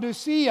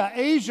 Cappadocia,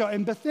 Asia,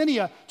 and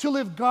Bithynia to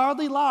live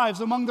godly lives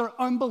among their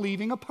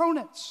unbelieving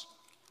opponents.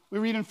 We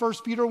read in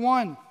 1 Peter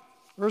 1,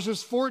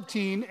 verses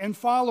 14 and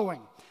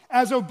following.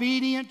 "As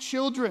obedient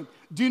children,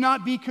 do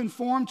not be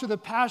conformed to the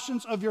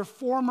passions of your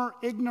former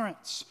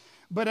ignorance,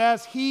 but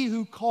as He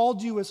who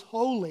called you is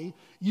holy,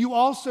 you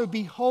also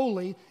be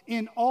holy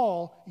in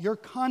all your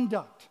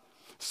conduct.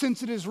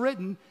 Since it is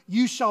written,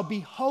 you shall be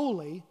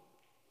holy,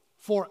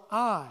 for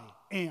I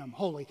am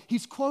holy."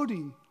 He's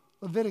quoting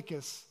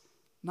Leviticus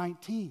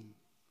 19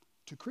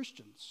 to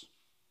Christians.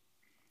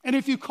 "And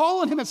if you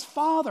call on Him as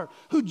Father,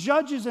 who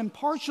judges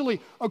impartially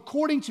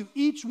according to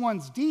each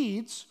one's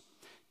deeds,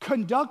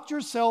 conduct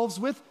yourselves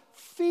with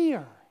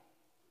fear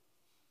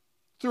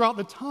throughout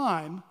the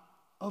time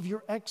of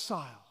your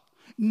exile,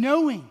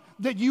 knowing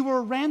that you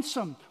were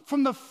ransomed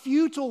from the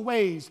futile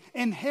ways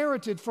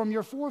inherited from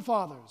your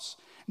forefathers,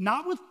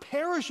 not with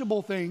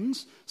perishable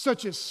things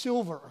such as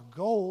silver or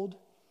gold,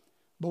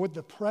 but with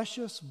the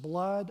precious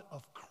blood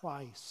of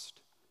Christ,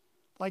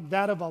 like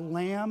that of a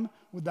lamb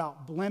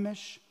without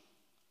blemish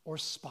or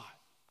spot."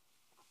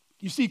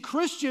 You see,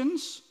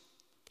 Christians,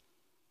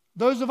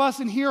 those of us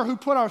in here who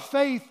put our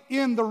faith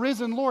in the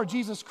risen Lord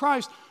Jesus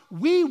Christ,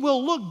 we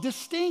will look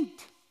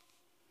distinct.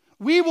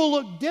 We will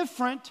look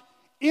different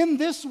in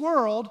this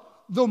world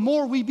the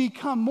more we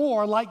become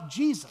more like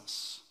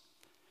Jesus.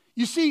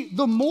 You see,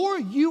 the more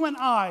you and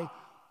I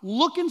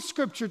look in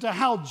Scripture to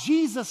how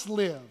Jesus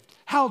lived,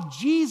 how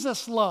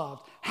Jesus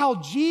loved, how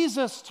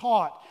Jesus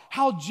taught,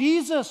 how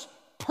Jesus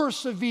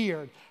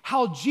persevered,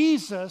 how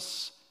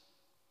Jesus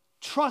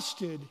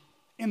trusted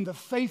in the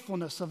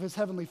faithfulness of His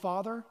Heavenly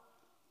Father,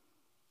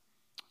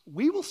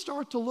 we will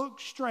start to look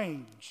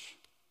strange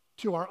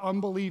to our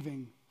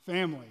unbelieving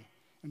family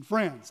and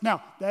friends.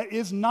 Now, that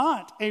is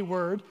not a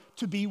word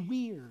to be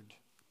weird.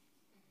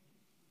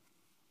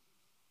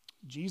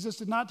 Jesus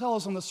did not tell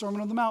us on the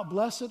Sermon on the Mount,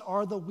 "Blessed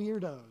are the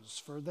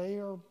weirdos, for they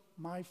are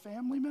my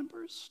family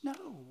members."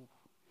 No.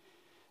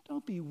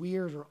 Don't be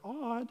weird or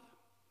odd.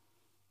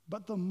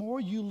 But the more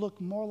you look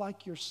more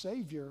like your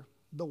Savior,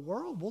 the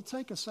world will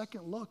take a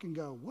second look and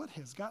go, "What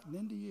has gotten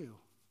into you?"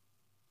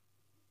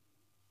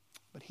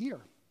 But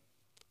here,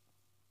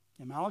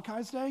 in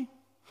Malachi's day,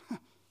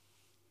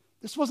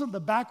 this wasn't the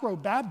back row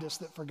Baptist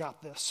that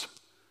forgot this.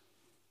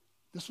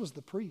 This was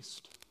the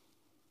priest.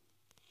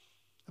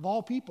 Of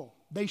all people,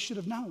 they should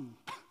have known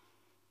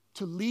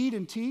to lead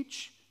and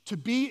teach, to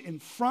be in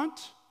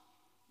front,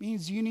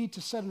 means you need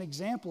to set an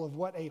example of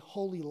what a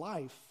holy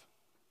life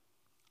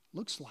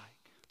looks like.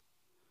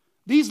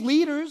 These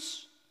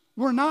leaders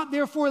were not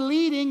therefore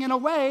leading in a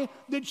way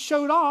that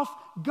showed off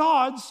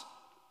God's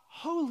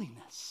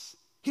holiness,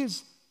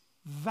 his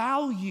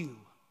value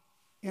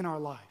in our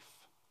life.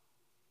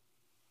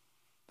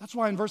 That's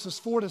why in verses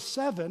 4 to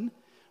 7,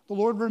 the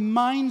Lord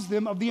reminds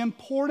them of the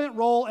important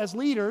role as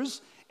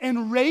leaders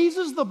and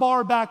raises the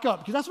bar back up,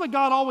 because that's what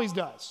God always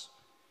does.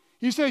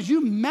 He says,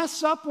 you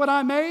mess up what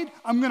I made,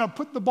 I'm going to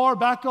put the bar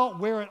back up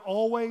where it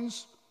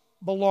always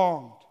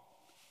belonged.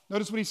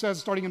 Notice what he says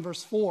starting in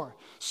verse 4.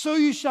 So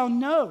you shall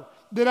know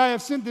that I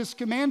have sent this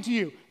command to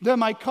you, that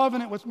my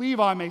covenant with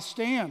Levi may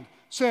stand,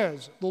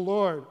 says the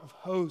Lord of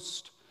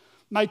hosts.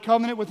 My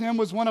covenant with him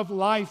was one of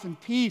life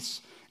and peace,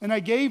 and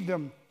I gave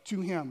them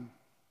to him.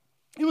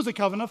 It was a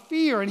covenant of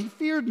fear, and he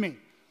feared me.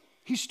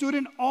 He stood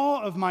in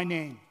awe of my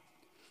name.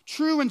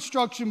 True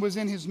instruction was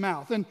in his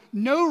mouth, and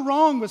no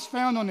wrong was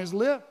found on his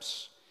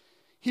lips.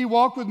 He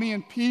walked with me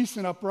in peace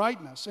and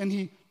uprightness, and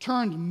he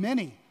turned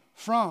many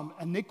from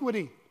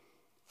iniquity.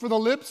 For the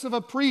lips of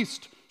a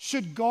priest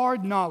should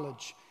guard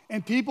knowledge,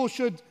 and people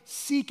should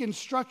seek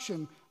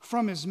instruction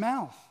from his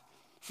mouth.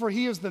 For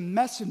he is the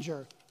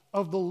messenger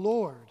of the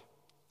Lord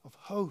of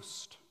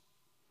hosts.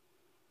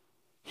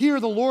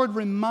 Here the Lord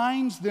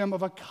reminds them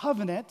of a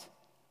covenant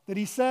that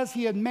he says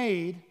he had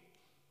made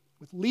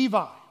with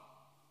Levi.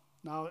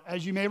 Now,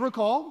 as you may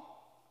recall,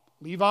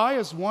 Levi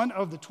is one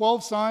of the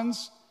 12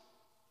 sons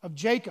of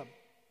Jacob.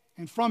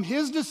 And from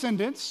his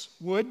descendants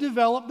would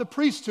develop the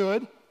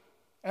priesthood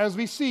as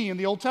we see in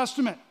the Old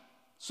Testament.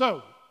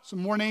 So, some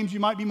more names you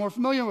might be more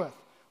familiar with.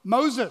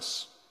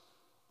 Moses,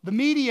 the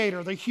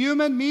mediator, the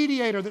human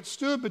mediator that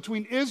stood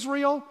between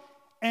Israel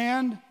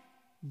and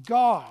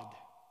God,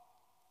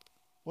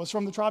 was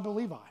from the tribe of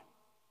Levi.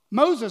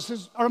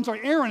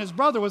 Aaron, his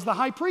brother, was the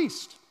high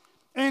priest,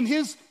 and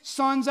his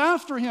sons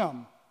after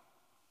him,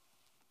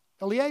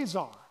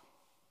 Eleazar,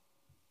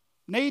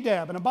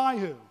 Nadab, and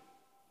Abihu.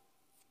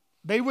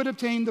 They would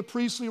obtain the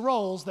priestly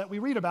roles that we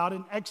read about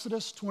in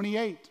Exodus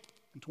 28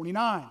 and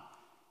 29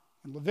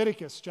 and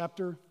Leviticus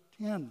chapter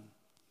 10.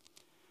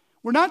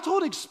 We're not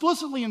told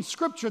explicitly in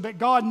Scripture that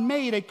God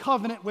made a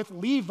covenant with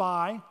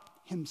Levi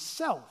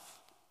himself.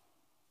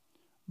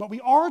 But we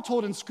are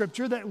told in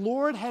Scripture that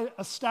Lord had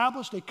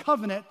established a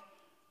covenant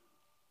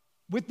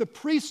with the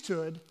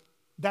priesthood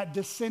that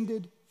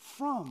descended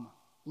from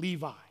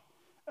Levi.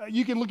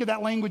 You can look at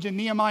that language in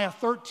Nehemiah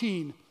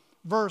 13,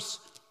 verse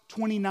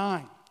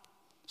 29.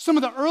 Some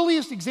of the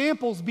earliest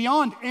examples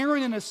beyond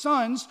Aaron and his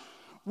sons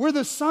were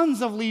the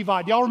sons of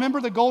Levi. Do y'all remember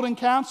the golden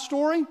calf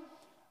story?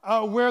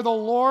 Where the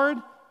Lord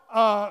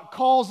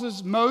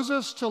causes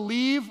Moses to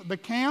leave the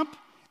camp,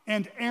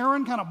 and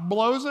Aaron kind of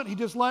blows it. He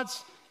just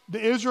lets the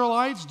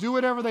Israelites do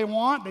whatever they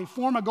want. They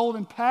form a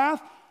golden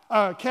calf,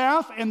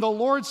 and the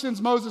Lord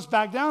sends Moses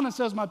back down and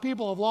says, my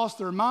people have lost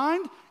their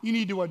mind. You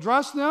need to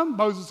address them.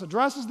 Moses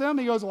addresses them.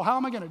 He goes, well, how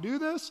am I going to do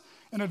this?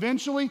 And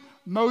eventually,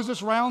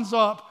 Moses rounds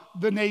up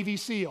the Navy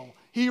SEAL.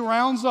 He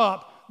rounds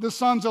up the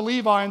sons of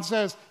Levi and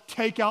says,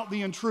 take out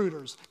the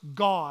intruders.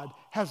 God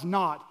has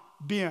not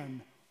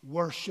been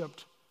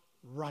worshiped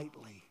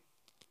rightly.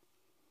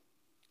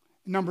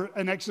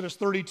 In Exodus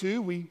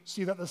 32, we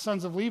see that the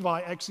sons of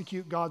Levi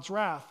execute God's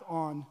wrath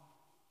on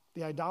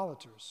the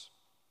idolaters.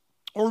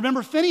 Or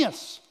remember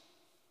Phinehas.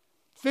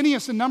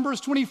 Phinehas in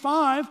Numbers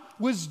 25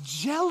 was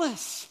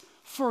jealous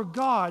for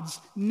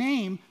God's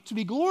name to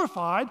be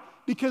glorified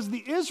because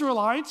the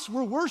Israelites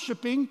were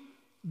worshiping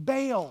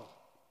Baal,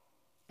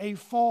 a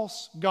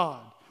false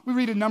god. We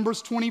read in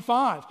Numbers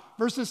 25,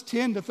 verses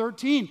 10 to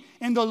 13.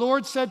 And the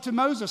Lord said to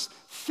Moses,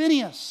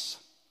 Phinehas,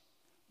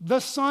 the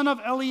son of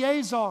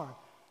Eleazar,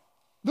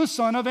 the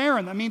son of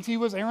Aaron, that means he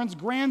was Aaron's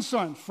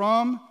grandson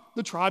from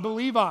the tribe of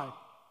Levi,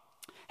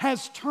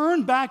 has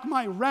turned back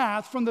my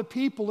wrath from the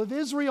people of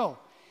Israel,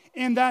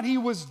 and that he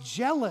was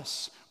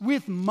jealous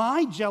with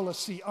my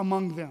jealousy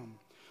among them,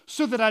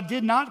 so that I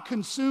did not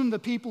consume the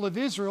people of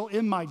Israel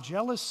in my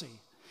jealousy.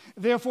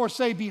 Therefore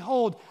say,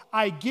 behold,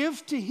 I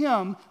give to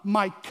him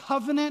my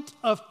covenant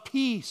of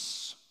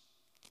peace,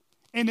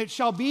 and it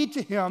shall be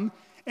to him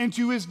and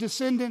to his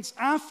descendants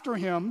after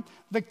him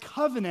the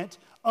covenant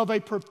of a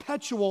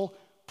perpetual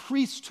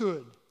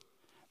priesthood,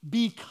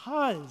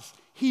 because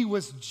he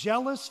was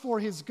jealous for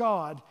his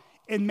God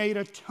and made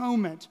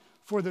atonement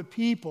for the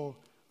people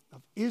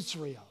of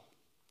Israel.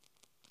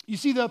 You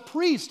see, the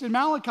priests in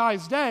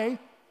Malachi's day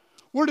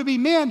were to be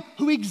men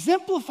who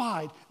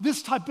exemplified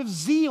this type of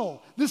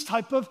zeal, this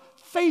type of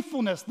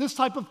faithfulness, this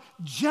type of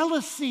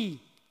jealousy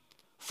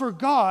for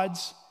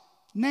God's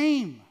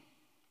name.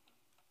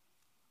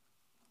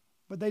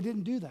 But they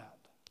didn't do that.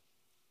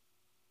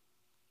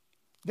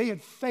 They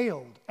had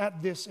failed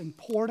at this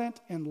important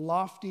and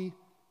lofty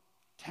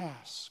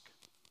task.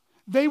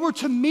 They were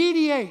to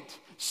mediate,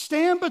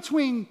 stand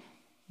between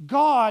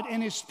God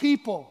and his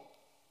people.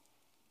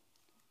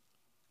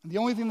 And the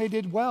only thing they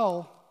did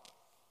well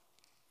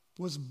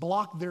was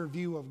block their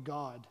view of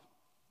God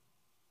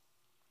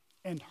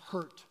and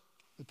hurt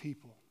the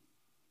people.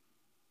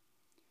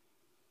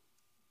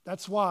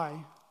 That's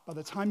why by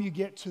the time you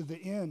get to the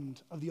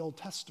end of the Old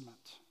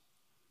Testament,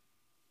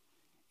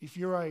 if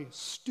you're a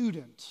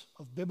student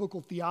of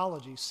biblical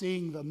theology,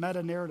 seeing the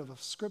meta-narrative of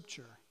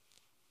Scripture,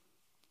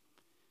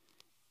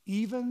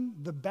 even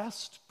the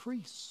best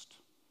priest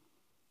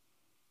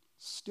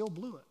still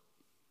blew it.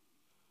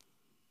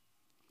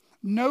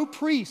 No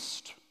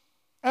priest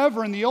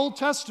ever in the Old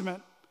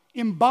Testament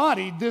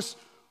embodied this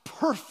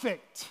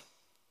perfect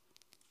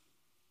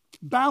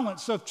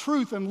balance of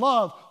truth and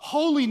love,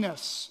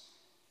 holiness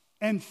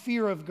and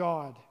fear of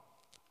God.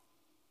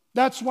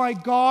 That's why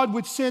God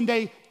would send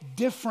a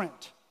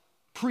different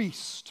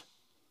priest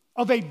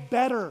of a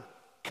better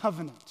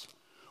covenant,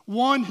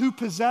 one who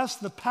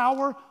possessed the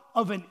power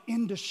of an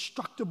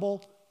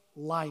indestructible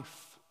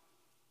life,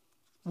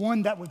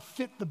 one that would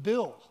fit the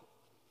bill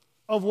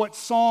of what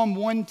Psalm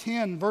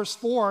 110 verse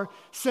 4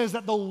 says,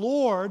 that the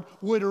Lord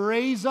would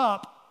raise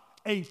up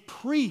a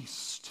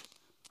priest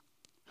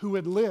who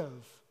would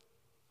live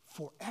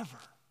forever.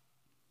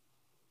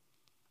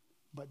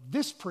 But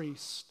this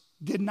priest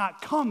did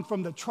not come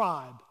from the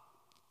tribe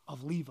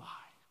of Levi.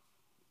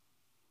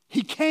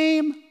 He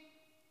came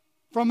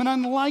from an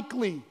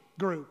unlikely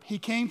group. He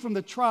came from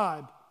the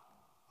tribe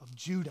of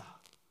Judah.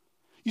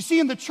 You see,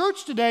 in the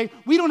church today,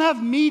 we don't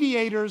have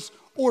mediators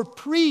or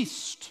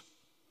priests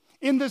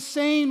in the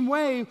same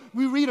way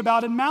we read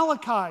about in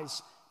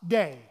Malachi's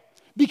day,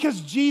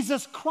 because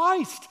Jesus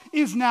Christ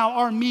is now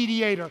our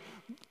mediator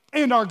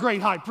and our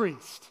great high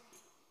priest.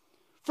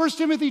 1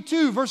 Timothy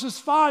 2 verses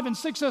 5 and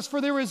 6 says,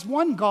 "For there is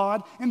one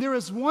God and there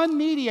is one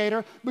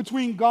mediator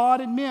between God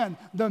and men,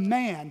 the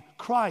man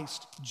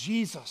Christ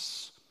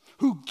Jesus,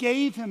 who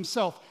gave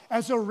himself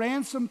as a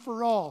ransom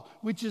for all,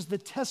 which is the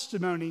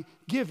testimony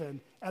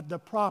given at the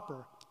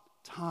proper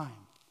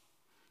time."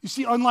 You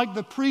see, unlike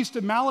the priest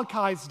in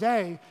Malachi's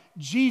day,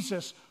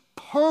 Jesus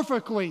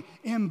perfectly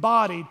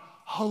embodied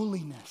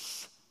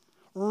holiness,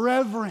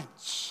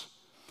 reverence.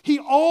 He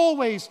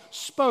always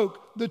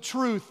spoke the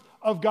truth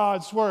of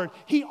God's word.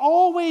 He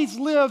always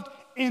lived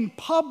in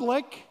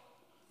public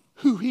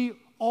who he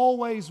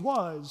always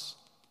was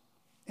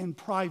in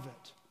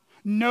private.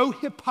 No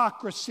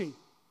hypocrisy.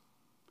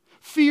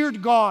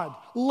 Feared God,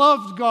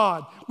 loved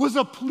God, was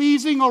a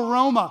pleasing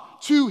aroma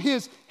to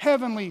his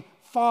heavenly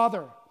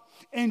Father.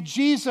 And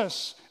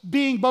Jesus,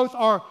 being both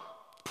our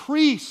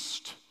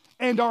priest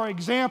and our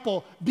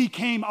example,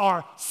 became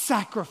our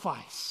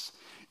sacrifice.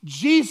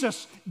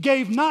 Jesus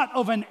gave not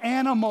of an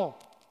animal,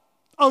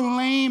 a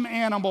lame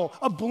animal,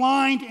 a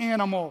blind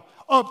animal,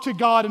 up to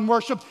God in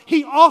worship.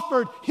 He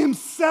offered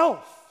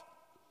himself,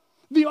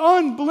 the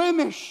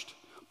unblemished,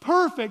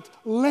 perfect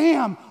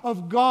Lamb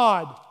of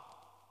God,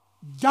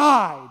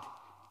 died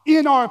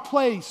in our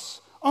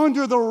place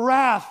under the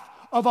wrath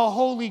of a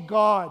holy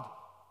God.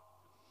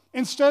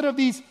 Instead of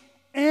these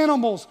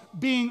animals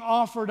being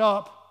offered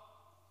up,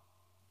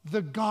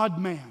 the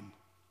God-man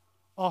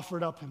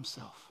offered up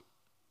himself.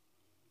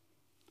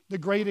 The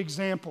great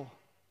example,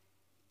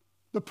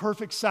 the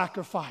perfect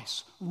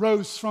sacrifice,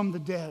 rose from the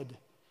dead,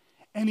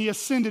 and he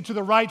ascended to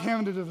the right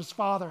hand of his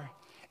Father,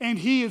 and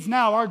he is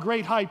now our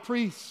great high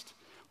priest.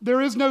 There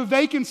is no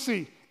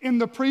vacancy in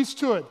the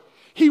priesthood.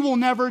 He will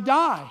never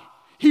die.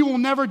 He will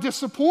never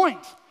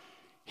disappoint.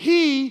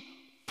 He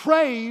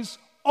prays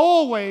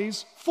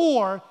always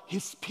for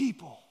his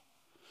people.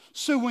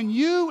 So when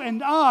you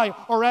and I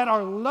are at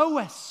our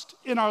lowest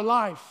in our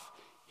life,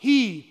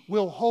 he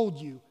will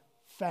hold you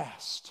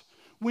fast.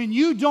 When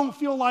you don't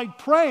feel like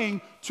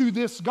praying to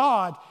this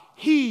God,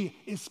 he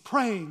is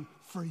praying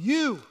for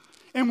you.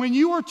 And when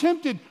you are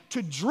tempted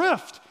to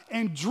drift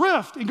and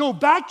go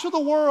back to the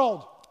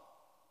world,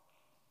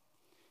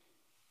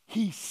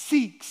 he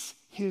seeks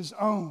his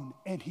own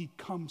and he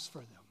comes for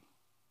them.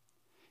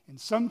 And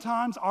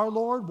sometimes our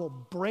Lord will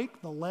break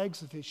the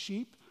legs of his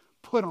sheep,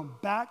 put them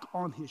back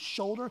on his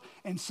shoulder,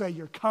 and say,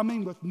 "You're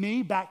coming with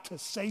me back to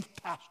safe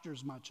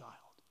pastures, my child."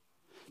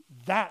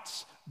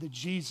 That's the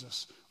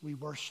Jesus we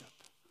worship.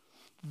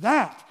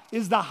 That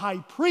is the high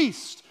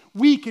priest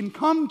we can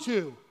come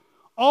to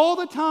all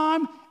the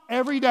time,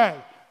 every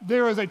day.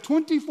 There is a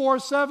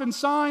 24/7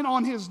 sign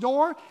on his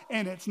door,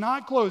 and it's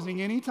not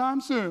closing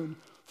anytime soon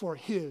for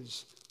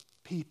his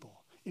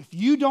people. If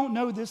you don't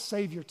know this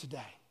Savior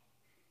today,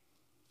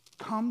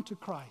 come to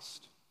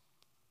Christ,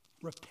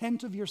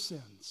 repent of your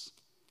sins,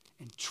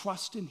 and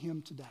trust in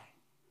him today.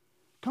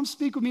 Come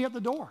speak with me at the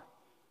door.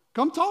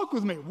 Come talk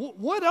with me.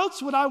 What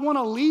else would I want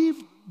to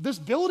leave this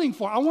building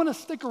for? I want to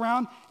stick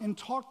around and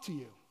talk to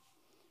you.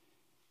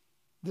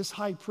 This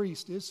high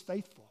priest is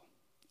faithful,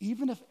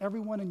 even if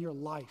everyone in your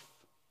life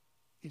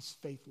is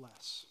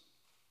faithless.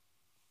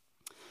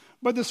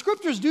 But the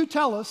scriptures do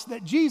tell us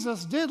that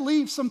Jesus did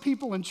leave some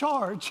people in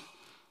charge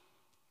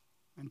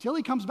until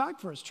he comes back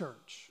for his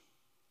church.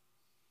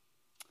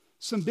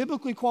 Some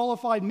biblically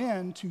qualified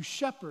men to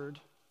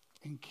shepherd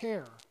and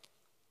care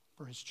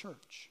for his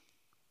church.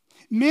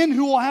 Men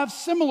who will have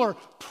similar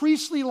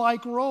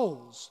priestly-like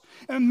roles.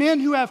 And men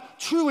who have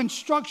true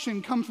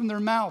instruction come from their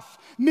mouth.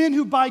 Men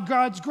who, by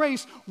God's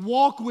grace,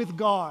 walk with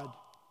God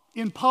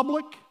in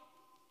public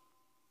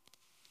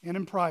and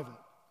in private,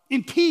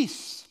 in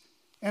peace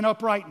and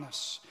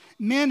uprightness.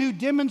 Men who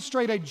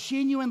demonstrate a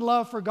genuine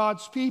love for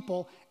God's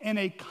people and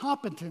a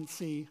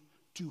competency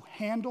to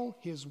handle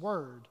his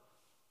word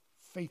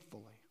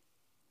faithfully.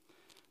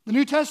 The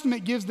New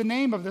Testament gives the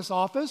name of this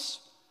office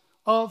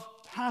of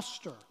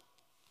pastor,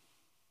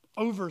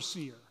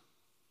 overseer,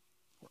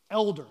 or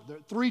elder. There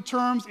are three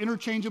terms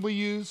interchangeably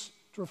used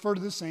to refer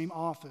to the same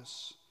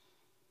office.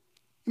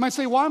 You might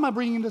say, why am I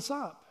bringing this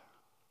up?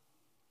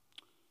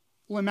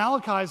 Well, in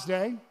Malachi's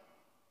day,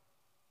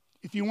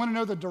 if you want to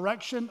know the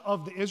direction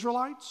of the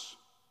Israelites,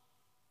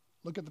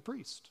 look at the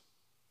priest.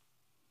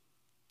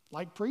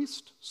 Like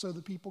priest, so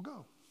the people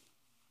go.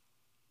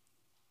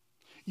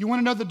 You want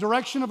to know the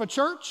direction of a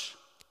church?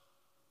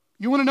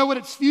 You want to know what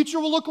its future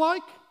will look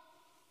like?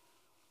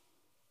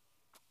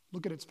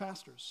 Look at its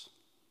pastors.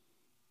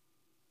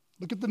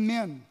 Look at the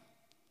men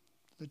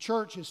the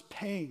church is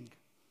paying,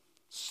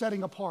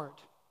 setting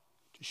apart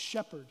to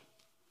shepherd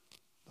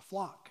the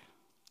flock.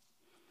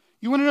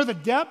 You want to know the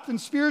depth and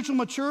spiritual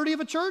maturity of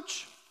a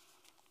church?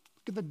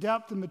 Look at the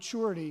depth and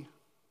maturity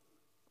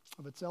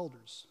of its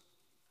elders.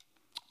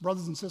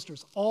 Brothers and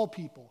sisters, all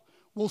people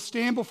will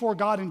stand before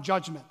God in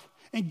judgment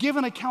and give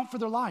an account for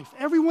their life.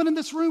 Everyone in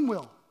this room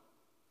will.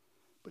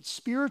 But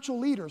spiritual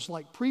leaders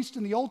like priests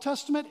in the Old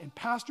Testament and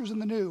pastors in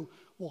the New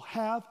will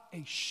have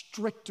a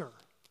stricter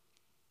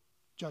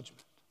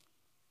judgment.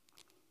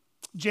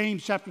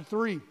 James chapter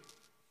 3,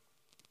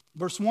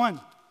 verse 1.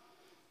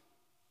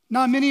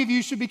 Not many of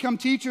you should become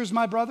teachers,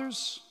 my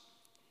brothers,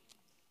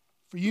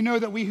 for you know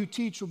that we who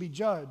teach will be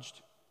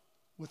judged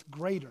with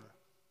greater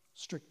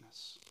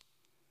strictness.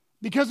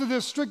 Because of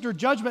this stricter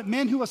judgment,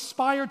 men who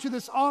aspire to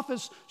this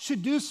office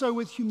should do so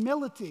with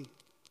humility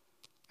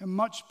and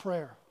much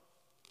prayer.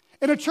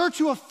 And a church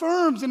who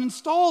affirms and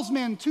installs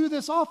men to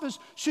this office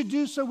should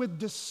do so with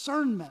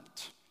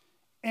discernment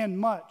and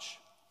much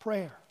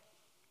prayer.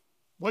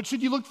 What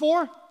should you look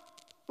for?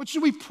 What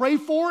should we pray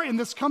for in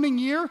this coming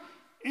year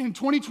in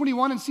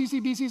 2021 in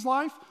CCBC's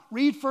life?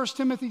 Read 1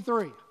 Timothy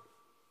 3,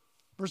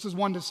 verses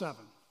 1 to 7.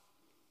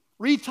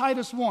 Read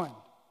Titus 1,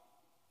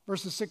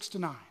 verses 6 to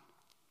 9.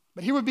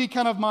 But here would be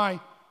kind of my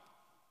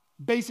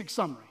basic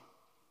summary.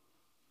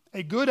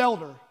 A good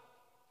elder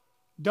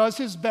does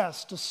his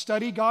best to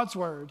study God's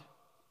word,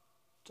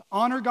 to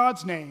honor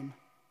God's name,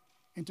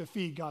 and to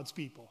feed God's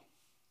people.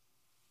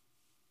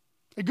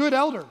 A good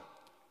elder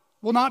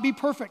will not be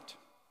perfect.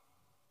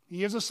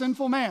 He is a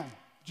sinful man,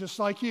 just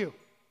like you.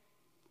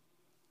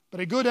 But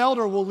a good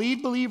elder will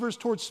lead believers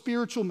towards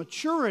spiritual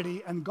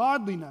maturity and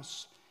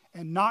godliness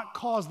and not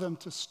cause them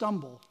to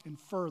stumble in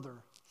further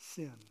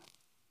sin.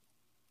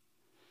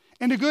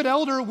 And a good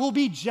elder will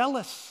be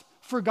jealous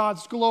for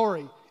God's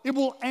glory. It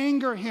will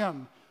anger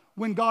him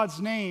when God's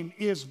name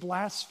is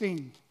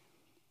blasphemed.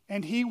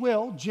 And he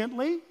will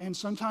gently and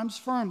sometimes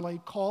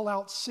firmly call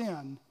out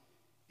sin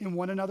in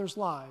one another's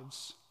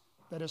lives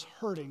that is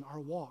hurting our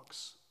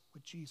walks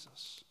with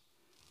Jesus.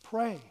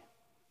 Pray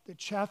that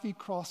Chaffee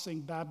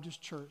Crossing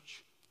Baptist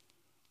Church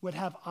would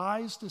have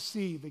eyes to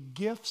see the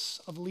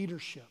gifts of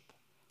leadership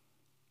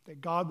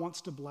that God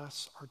wants to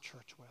bless our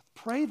church with.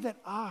 Pray that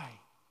I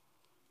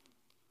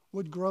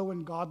would grow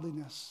in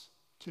godliness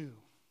too.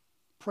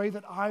 Pray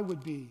that I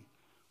would be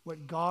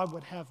what God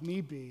would have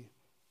me be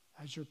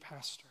as your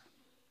pastor.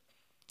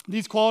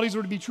 These qualities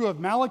were to be true of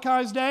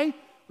Malachi's day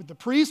with the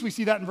priests. We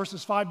see that in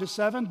verses 5 to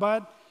 7,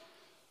 but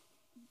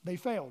they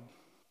failed.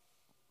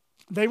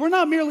 They were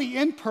not merely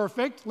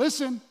imperfect.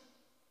 Listen,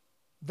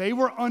 they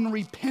were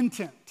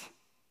unrepentant.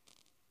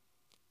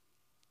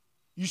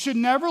 You should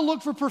never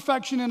look for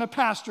perfection in a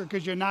pastor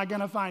because you're not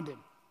going to find it.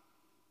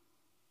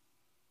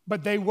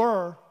 But they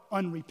were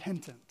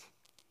unrepentant.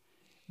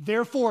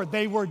 Therefore,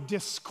 they were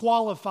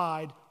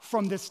disqualified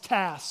from this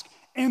task.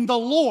 And the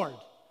Lord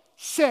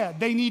said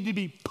they need to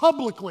be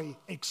publicly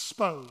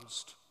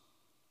exposed.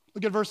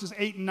 Look at verses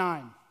 8 and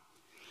 9.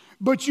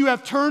 But you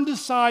have turned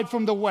aside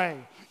from the way.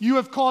 You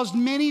have caused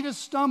many to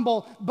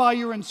stumble by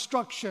your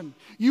instruction.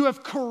 You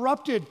have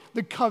corrupted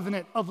the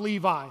covenant of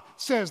Levi,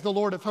 says the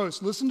Lord of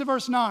hosts. Listen to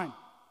verse 9.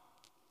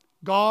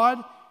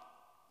 God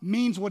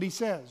means what he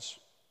says.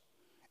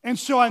 And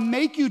so I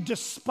make you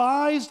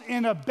despised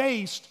and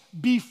abased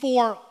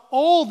before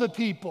all the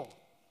people,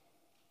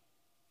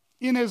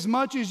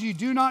 inasmuch as you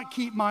do not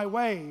keep my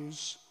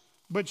ways,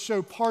 but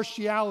show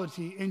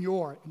partiality in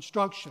your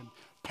instruction.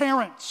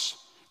 Parents,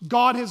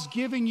 God has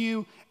given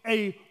you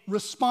a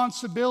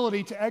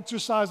responsibility to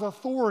exercise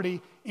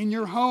authority in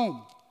your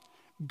home.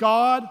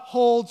 God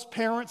holds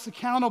parents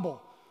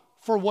accountable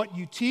for what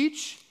you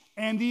teach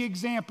and the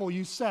example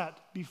you set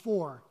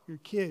before your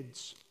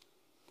kids.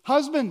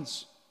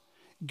 Husbands,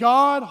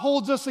 God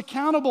holds us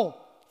accountable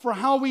for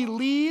how we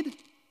lead,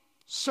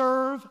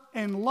 serve,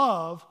 and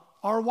love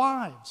our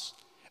wives.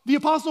 The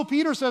Apostle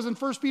Peter says in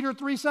 1 Peter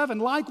 3:7,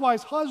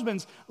 likewise,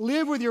 husbands,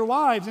 live with your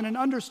wives in an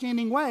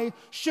understanding way,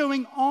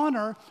 showing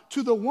honor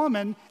to the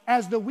woman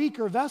as the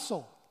weaker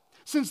vessel,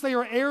 since they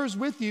are heirs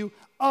with you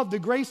of the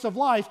grace of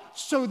life,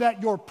 so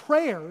that your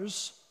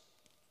prayers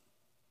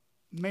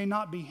may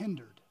not be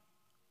hindered.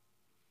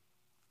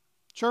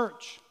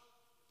 Church,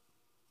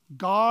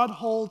 God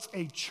holds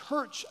a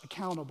church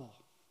accountable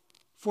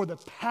for the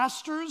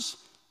pastors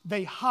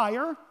they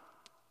hire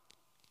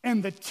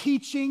and the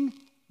teaching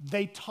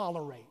they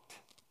tolerate.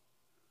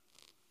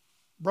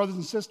 Brothers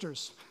and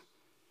sisters,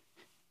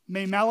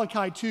 may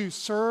Malachi 2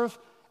 serve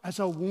as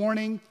a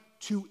warning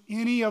to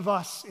any of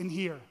us in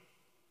here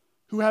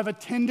who have a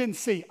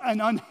tendency, an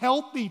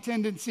unhealthy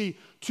tendency,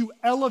 to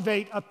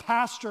elevate a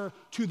pastor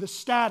to the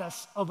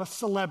status of a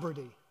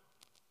celebrity.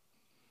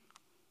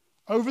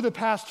 Over the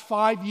past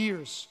 5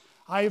 years,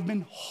 I have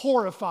been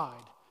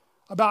horrified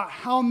about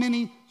how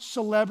many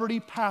celebrity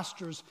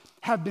pastors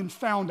have been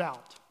found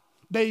out.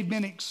 They've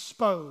been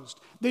exposed.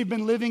 They've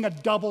been living a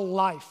double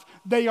life.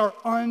 They are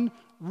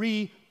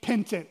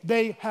unrepentant.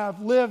 They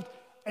have lived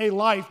a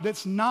life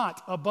that's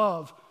not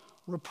above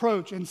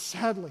reproach. And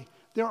sadly,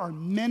 there are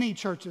many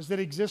churches that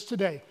exist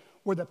today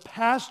where the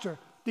pastor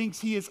thinks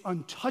he is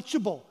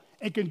untouchable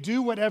and can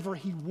do whatever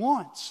he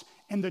wants,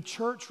 and the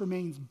church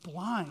remains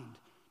blind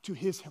to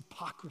his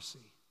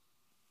hypocrisy.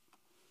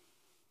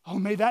 Oh,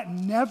 may that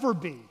never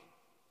be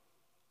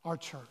our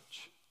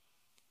church.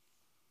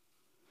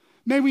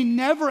 May we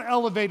never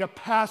elevate a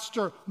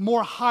pastor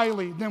more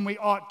highly than we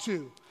ought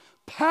to.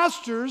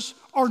 Pastors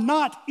are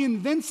not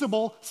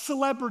invincible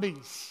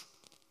celebrities.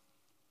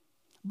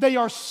 They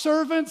are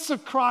servants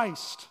of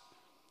Christ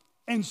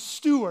and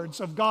stewards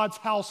of God's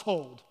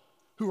household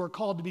who are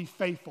called to be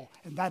faithful,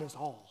 and that is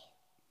all.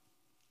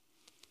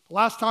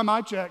 Last time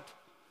I checked,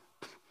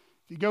 if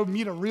you go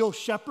meet a real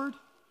shepherd,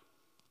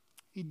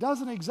 he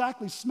doesn't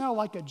exactly smell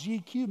like a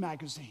GQ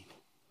magazine.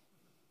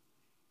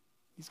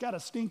 He's got a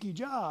stinky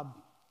job.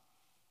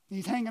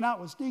 He's hanging out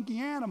with stinky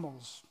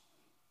animals,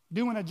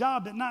 doing a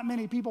job that not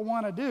many people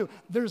want to do.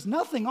 There's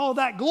nothing all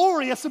that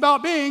glorious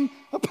about being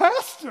a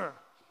pastor,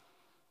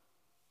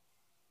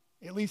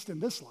 at least in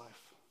this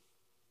life.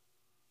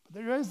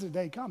 But there is a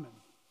day coming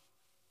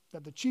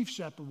that the chief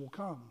shepherd will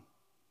come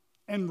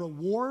and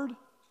reward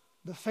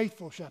the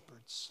faithful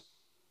shepherds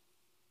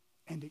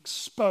and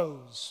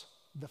expose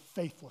the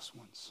faithless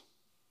ones.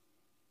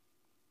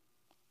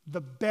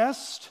 The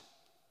best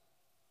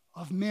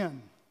of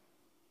men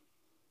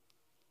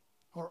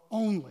are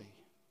only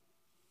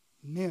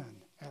men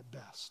at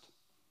best.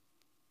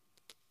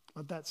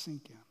 Let that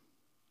sink in.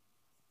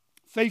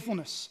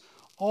 Faithfulness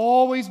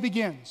always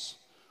begins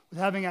with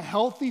having a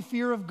healthy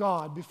fear of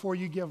God before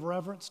you give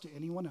reverence to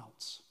anyone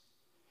else.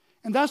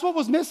 And that's what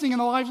was missing in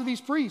the lives of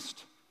these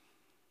priests.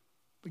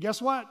 But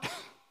guess what?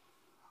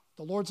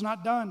 The Lord's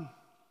not done.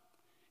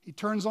 He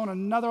turns on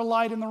another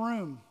light in the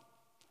room,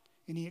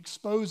 and he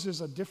exposes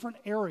a different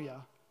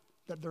area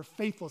that their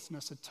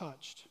faithlessness had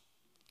touched.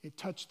 It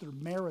touched their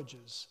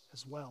marriages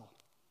as well.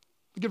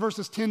 Look at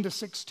verses 10 to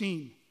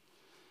 16.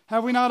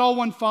 Have we not all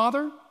one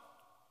Father?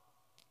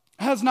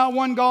 Has not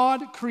one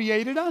God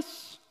created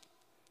us?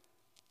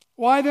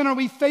 Why then are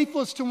we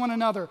faithless to one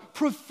another,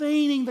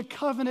 profaning the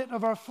covenant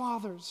of our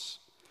fathers?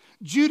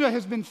 Judah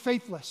has been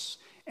faithless,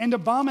 and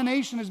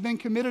abomination has been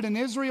committed in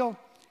Israel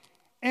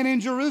and in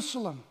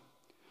Jerusalem.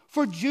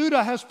 For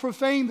Judah has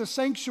profaned the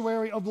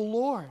sanctuary of the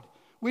Lord,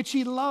 which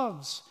he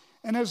loves,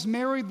 and has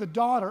married the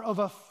daughter of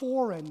a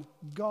foreign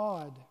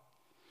god.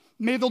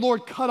 May the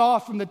Lord cut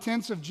off from the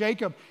tents of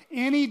Jacob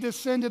any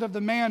descendant of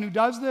the man who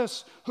does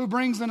this, who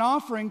brings an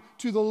offering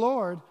to the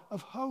Lord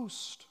of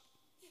hosts.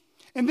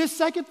 And this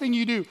second thing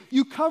you do,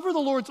 you cover the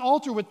Lord's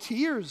altar with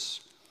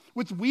tears,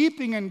 with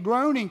weeping and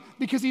groaning,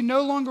 because he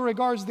no longer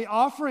regards the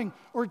offering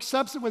or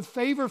accepts it with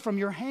favor from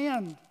your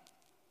hand.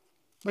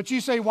 But you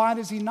say, why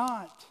does he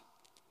not?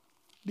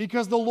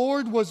 Because the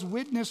Lord was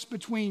witness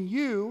between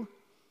you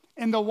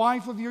and the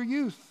wife of your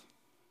youth,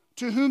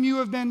 to whom you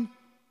have been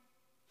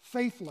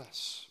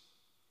faithless,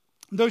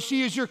 though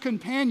she is your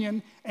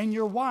companion and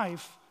your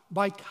wife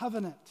by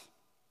covenant.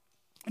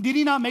 Did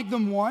he not make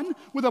them one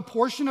with a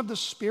portion of the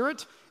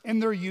Spirit in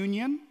their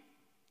union?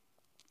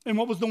 And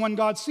what was the one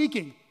God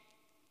seeking?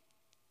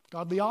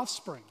 Godly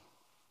offspring.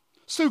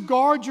 So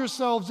guard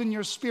yourselves in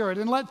your spirit,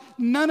 and let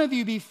none of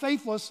you be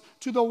faithless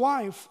to the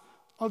wife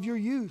of your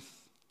youth.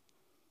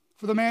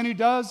 For the man who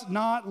does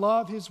not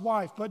love his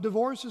wife, but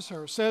divorces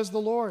her, says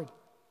the Lord,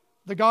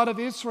 the God of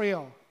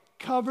Israel,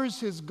 covers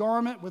his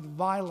garment with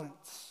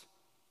violence,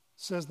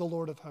 says the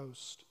Lord of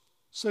hosts.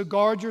 So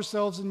guard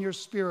yourselves in your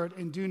spirit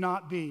and do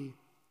not be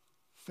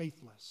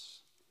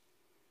faithless.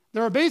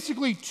 There are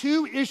basically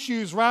two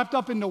issues wrapped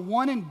up into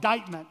one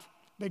indictment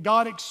that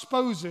God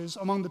exposes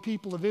among the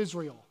people of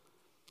Israel: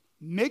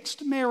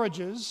 mixed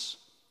marriages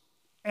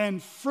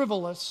and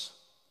frivolous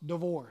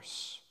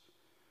divorce.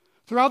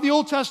 Throughout the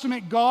Old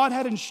Testament, God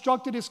had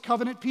instructed his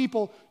covenant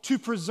people to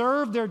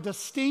preserve their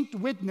distinct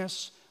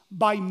witness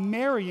by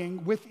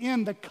marrying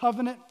within the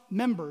covenant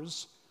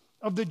members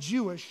of the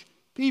Jewish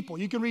people.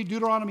 You can read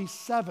Deuteronomy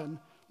 7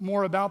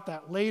 more about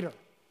that later.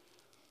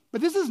 But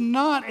this is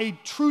not a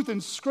truth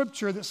in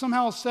Scripture that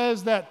somehow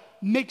says that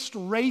mixed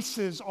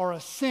races are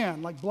a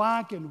sin, like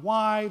black and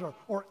white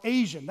or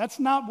Asian. That's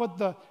not what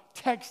the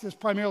text is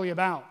primarily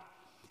about.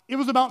 It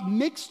was about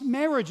mixed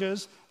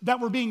marriages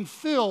that were being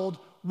filled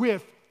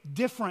with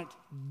different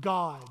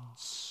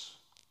gods.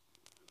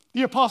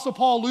 The Apostle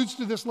Paul alludes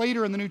to this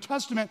later in the New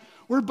Testament,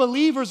 where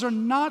believers are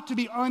not to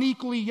be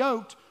unequally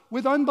yoked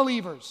with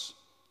unbelievers.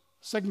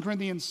 2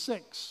 Corinthians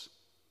 6,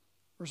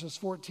 verses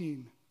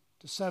 14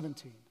 to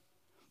 17.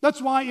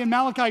 That's why in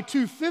Malachi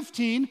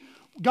 2:15,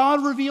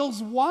 God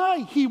reveals why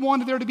he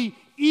wanted there to be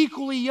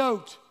equally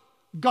yoked,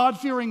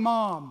 God-fearing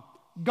mom,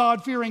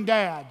 God-fearing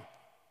dad.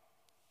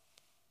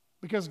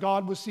 Because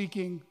God was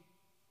seeking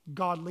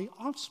godly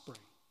offspring.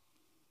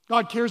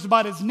 God cares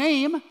about his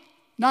name,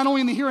 not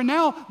only in the here and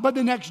now, but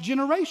the next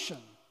generation.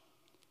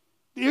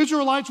 The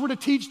Israelites were to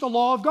teach the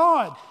law of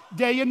God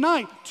day and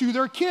night to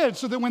their kids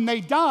so that when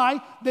they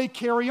die, they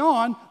carry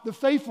on the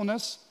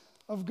faithfulness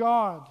of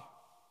God.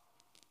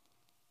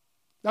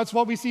 That's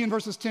what we see in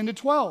verses 10 to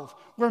 12,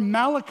 where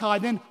Malachi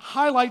then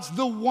highlights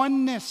the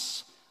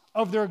oneness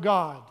of their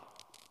God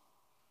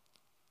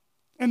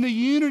and the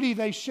unity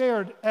they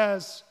shared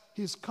as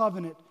his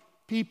covenant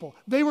people.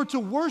 They were to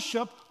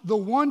worship the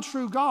one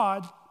true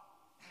God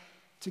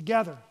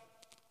together.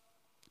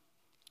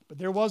 But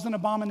there was an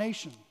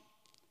abomination.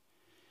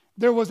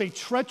 There was a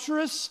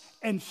treacherous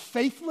and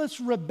faithless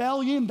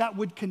rebellion that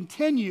would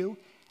continue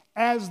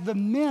as the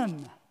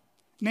men,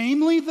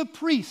 namely the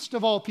priests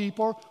of all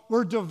people,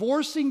 were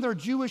divorcing their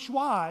Jewish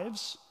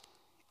wives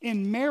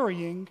and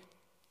marrying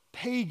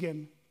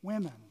pagan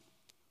women.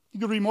 You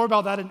can read more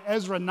about that in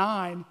Ezra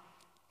 9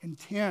 and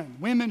 10.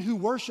 Women who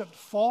worshiped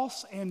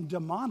false and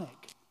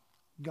demonic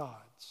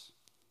gods.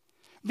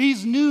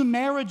 These new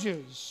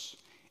marriages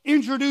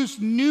introduced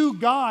new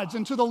gods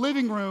into the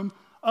living room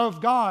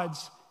of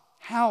God's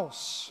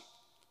house.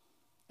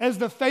 As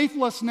the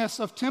faithlessness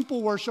of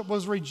temple worship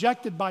was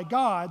rejected by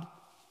God,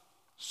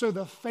 so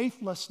the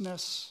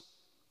faithlessness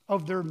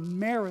of their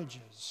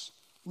marriages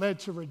led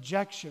to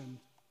rejection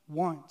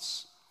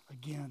once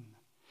again.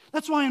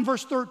 That's why in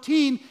verse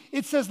 13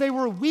 it says they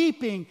were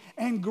weeping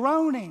and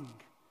groaning.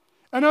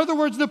 In other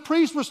words, the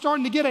priests were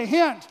starting to get a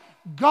hint.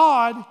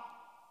 God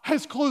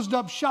has closed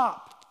up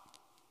shop.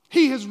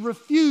 He has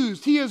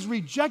refused. He has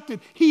rejected.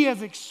 He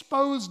has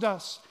exposed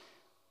us.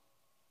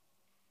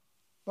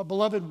 But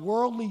beloved,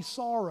 worldly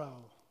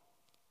sorrow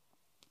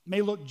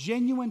may look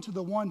genuine to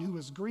the one who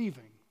is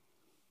grieving,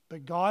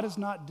 but God is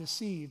not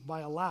deceived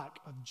by a lack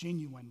of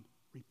genuine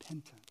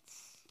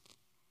repentance.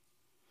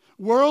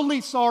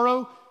 Worldly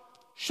sorrow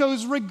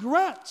shows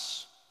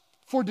regrets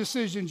for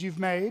decisions you've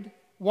made,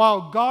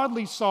 while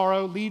godly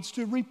sorrow leads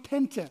to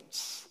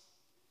repentance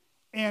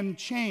and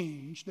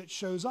change that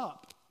shows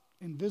up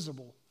in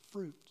visible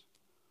fruit.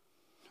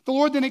 The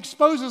Lord then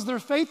exposes their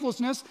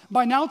faithlessness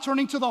by now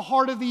turning to the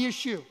heart of the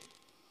issue.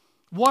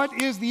 What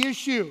is the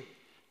issue?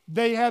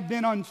 They have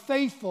been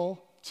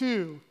unfaithful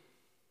to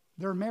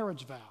their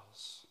marriage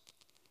vows.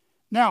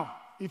 Now,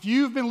 if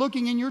you've been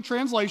looking in your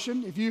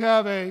translation, if you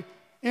have a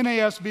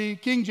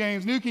NASB, King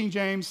James, New King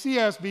James,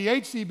 CSB,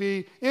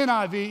 HCB,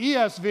 NIV,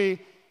 ESV,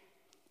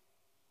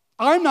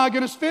 I'm not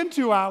going to spend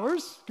 2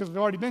 hours, because we've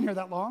already been here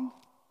that long,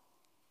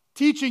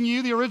 teaching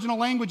you the original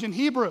language in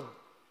Hebrew.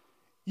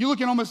 You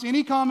look at almost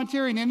any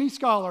commentary and any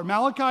scholar,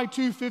 Malachi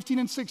 2:15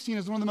 and 16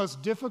 is one of the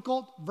most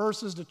difficult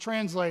verses to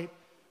translate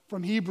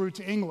from Hebrew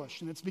to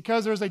English. And it's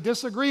because there's a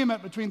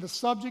disagreement between the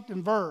subject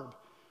and verb.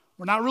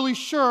 We're not really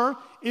sure,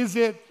 is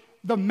it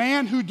the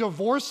man who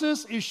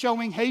divorces is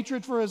showing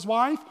hatred for his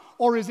wife,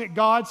 or is it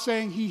God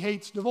saying he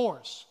hates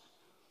divorce?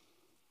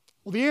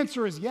 Well, the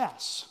answer is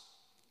yes.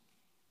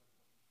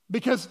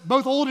 Because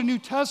both Old and New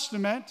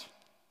Testament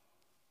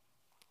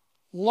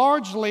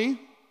largely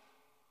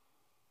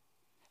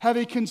have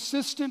a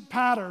consistent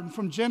pattern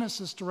from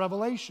Genesis to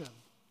Revelation.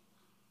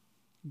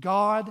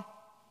 God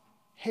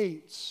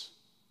hates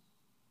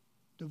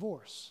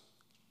divorce.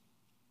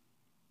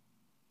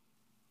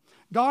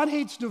 God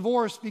hates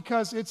divorce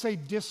because it's a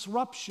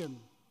disruption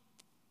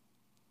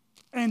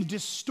and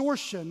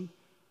distortion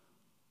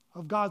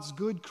of God's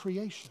good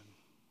creation.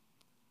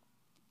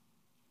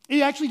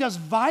 He actually does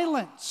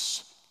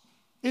violence,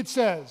 it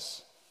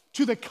says,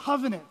 to the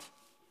covenant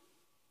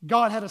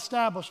God had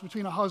established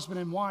between a husband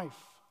and wife.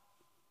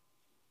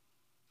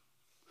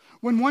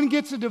 When one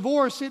gets a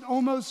divorce, it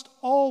almost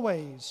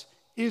always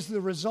is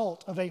the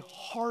result of a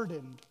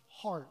hardened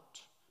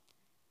heart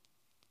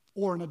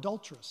or an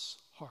adulterous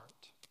heart.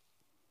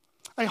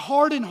 A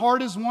hardened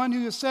heart is one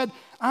who has said,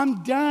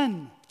 I'm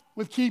done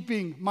with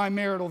keeping my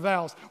marital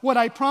vows. What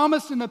I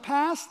promised in the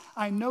past,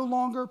 I no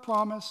longer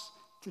promise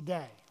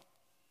today.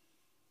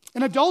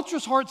 An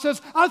adulterous heart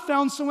says, I've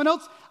found someone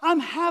else I'm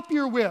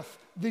happier with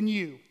than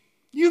you.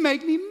 You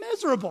make me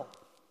miserable,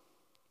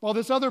 while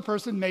this other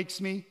person makes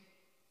me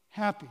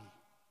happy.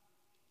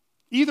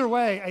 Either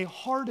way, a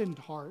hardened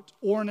heart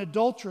or an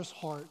adulterous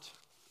heart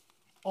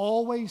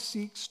always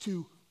seeks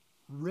to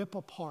rip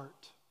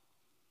apart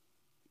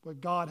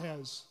what God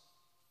has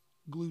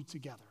glued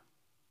together.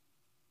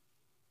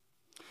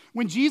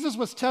 When Jesus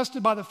was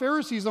tested by the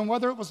Pharisees on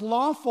whether it was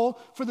lawful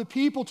for the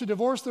people to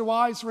divorce their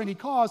wives for any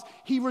cause,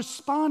 he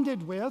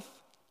responded with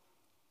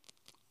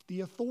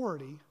the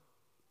authority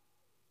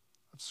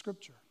of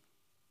Scripture.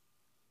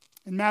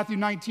 In Matthew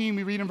 19,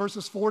 we read in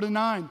verses 4 to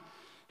 9,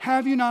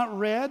 have you not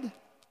read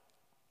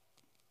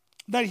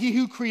that he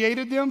who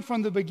created them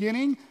from the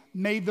beginning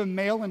made them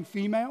male and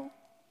female,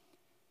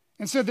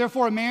 and said,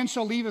 therefore a man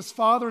shall leave his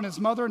father and his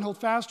mother and hold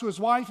fast to his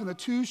wife, and the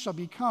two shall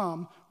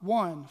become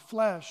one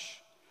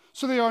flesh.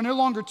 So they are no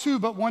longer two,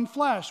 but one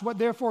flesh. What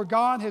therefore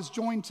God has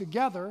joined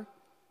together,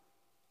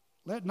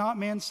 let not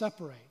man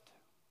separate.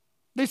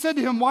 They said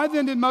to him, why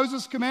then did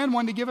Moses command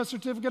one to give a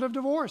certificate of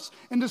divorce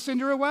and to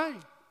send her away?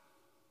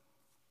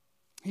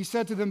 He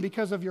said to them,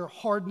 because of your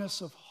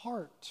hardness of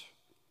heart,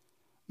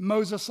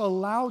 Moses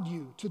allowed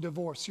you to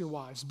divorce your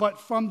wives,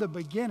 but from the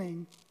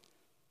beginning,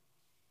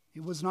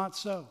 it was not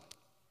so.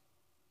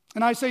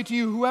 And I say to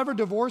you, whoever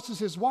divorces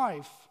his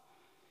wife,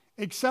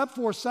 except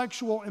for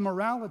sexual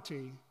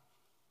immorality,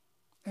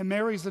 and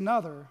marries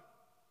another,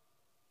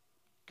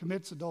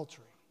 commits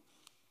adultery.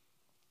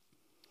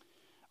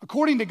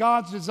 According to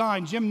God's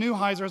design, Jim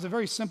Neuheiser has a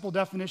very simple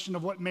definition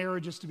of what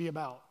marriage is to be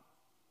about.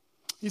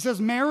 He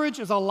says, marriage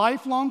is a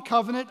lifelong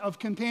covenant of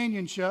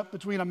companionship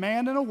between a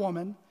man and a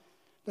woman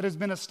that has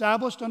been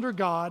established under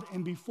God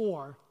and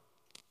before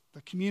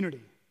the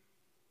community.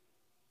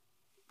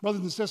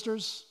 Brothers and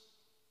sisters,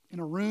 in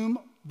a room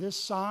this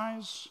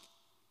size,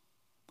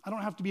 I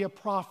don't have to be a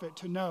prophet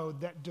to know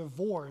that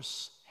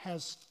divorce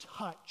has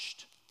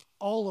touched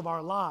all of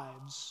our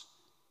lives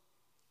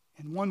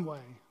in one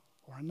way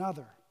or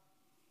another.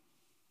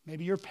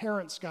 Maybe your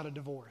parents got a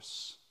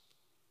divorce.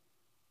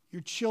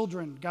 Your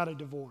children got a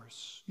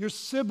divorce. Your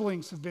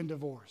siblings have been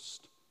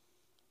divorced.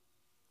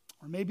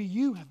 Or maybe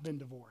you have been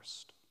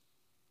divorced.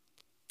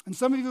 And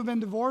some of you have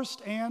been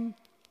divorced and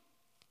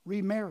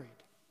remarried.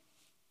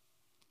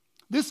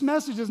 This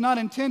message is not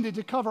intended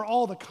to cover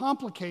all the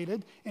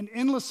complicated and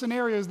endless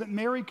scenarios that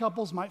married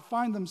couples might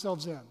find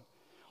themselves in.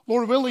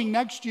 Lord willing,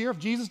 next year, if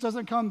Jesus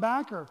doesn't come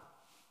back or,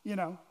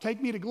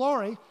 take me to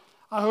glory,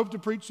 I hope to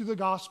preach through the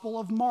Gospel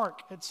of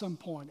Mark at some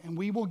point, and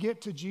we will get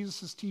to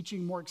Jesus'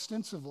 teaching more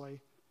extensively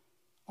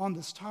on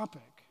this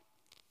topic.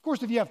 Of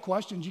course, if you have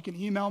questions, you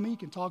can email me, you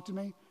can talk to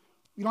me.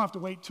 You don't have to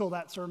wait till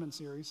that sermon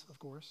series, of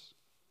course.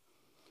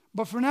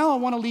 But for now, I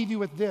want to leave you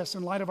with this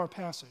in light of our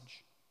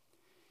passage.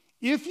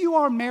 If you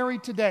are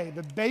married today,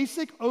 the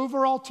basic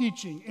overall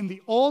teaching in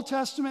the Old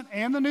Testament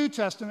and the New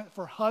Testament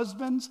for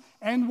husbands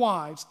and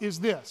wives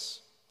is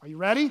this. Are you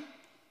ready?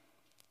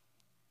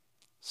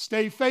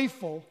 Stay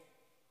faithful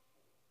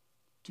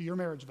to your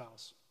marriage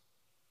vows.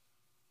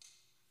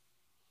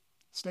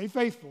 Stay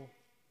faithful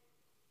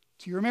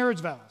to your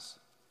marriage vows.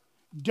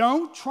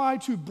 Don't try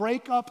to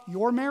break up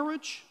your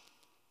marriage,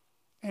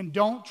 and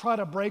don't try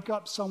to break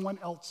up someone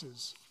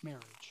else's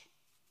marriage.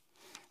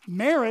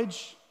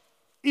 Marriage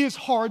is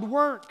hard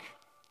work.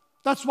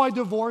 That's why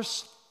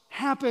divorce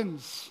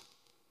happens.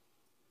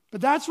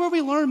 But that's where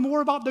we learn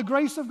more about the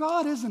grace of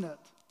God, isn't it?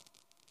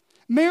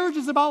 Marriage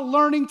is about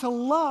learning to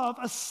love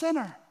a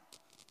sinner.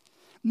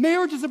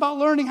 Marriage is about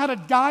learning how to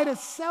die to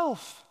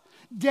self,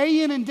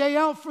 day in and day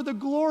out for the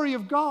glory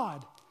of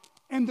God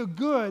and the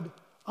good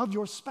of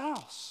your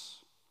spouse.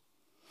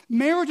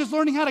 Marriage is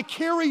learning how to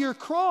carry your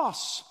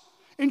cross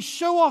and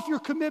show off your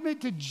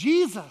commitment to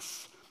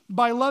Jesus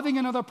by loving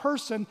another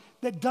person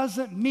that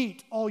doesn't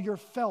meet all your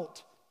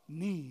felt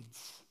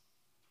needs.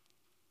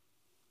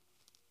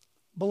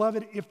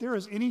 Beloved, if there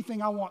is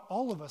anything I want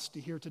all of us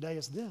to hear today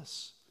is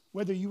this,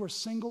 whether you are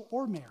single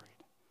or married,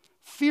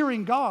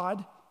 fearing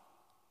God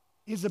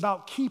is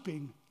about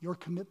keeping your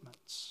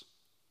commitments.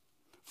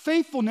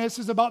 Faithfulness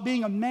is about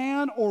being a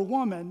man or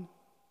woman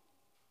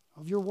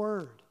of your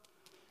word.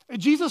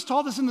 And Jesus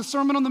taught this in the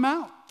Sermon on the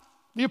Mount.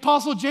 The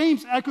Apostle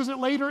James echoes it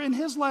later in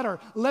his letter.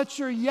 Let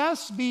your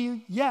yes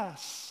be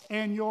yes,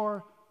 and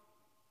your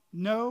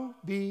no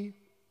be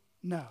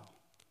no.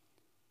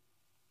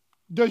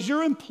 Does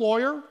your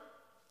employer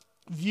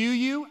view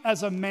you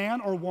as a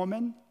man or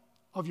woman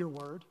of your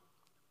word?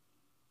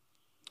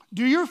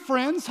 Do your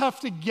friends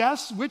have to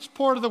guess which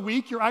part of the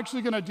week you're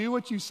actually going to do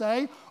what you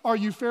say? Or are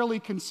you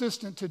fairly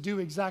consistent to do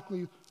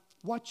exactly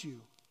what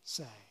you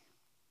say?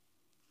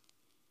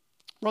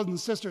 Brothers and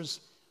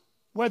sisters,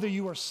 whether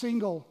you are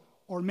single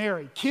or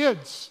married,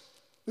 kids,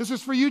 this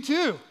is for you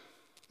too,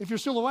 if you're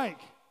still awake.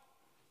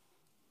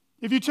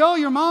 If you tell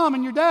your mom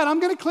and your dad, I'm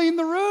going to clean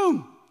the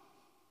room,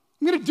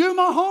 I'm going to do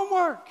my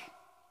homework,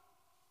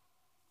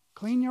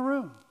 clean your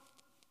room,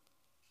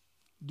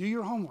 do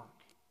your homework.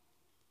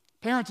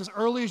 Parents, as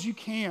early as you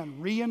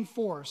can,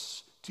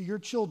 reinforce to your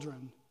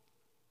children,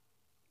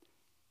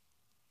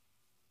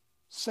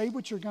 say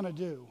what you're going to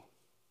do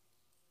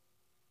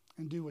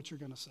and do what you're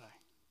going to say.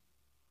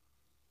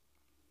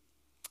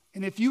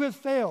 And if you have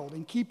failed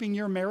in keeping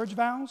your marriage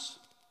vows,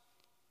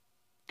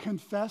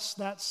 confess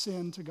that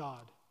sin to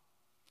God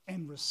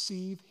and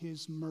receive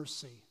His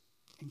mercy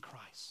in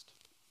Christ.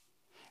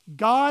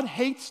 God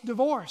hates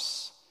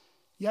divorce,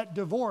 yet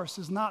divorce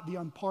is not the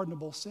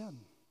unpardonable sin.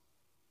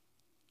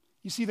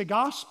 You see, the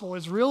gospel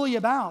is really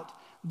about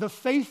the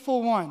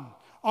faithful one,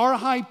 our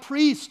high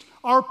priest,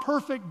 our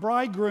perfect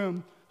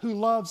bridegroom who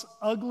loves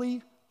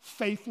ugly,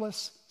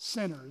 faithless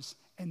sinners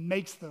and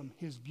makes them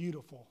his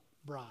beautiful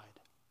bride.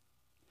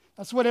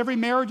 That's what every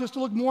marriage is to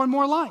look more and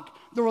more like.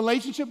 The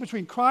relationship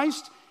between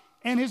Christ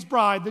and his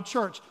bride, the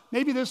church.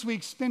 Maybe this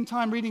week, spend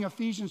time reading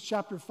Ephesians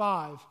chapter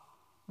 5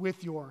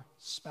 with your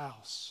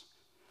spouse.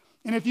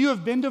 And if you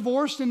have been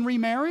divorced and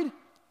remarried,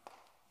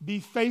 be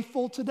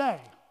faithful today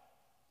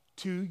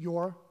to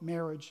your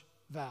marriage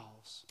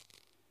vows.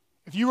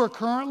 If you are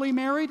currently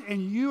married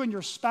and you and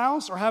your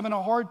spouse are having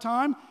a hard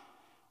time,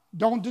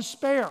 don't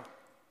despair.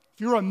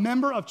 If you're a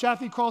member of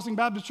Chaffee Crossing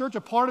Baptist Church,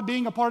 a part of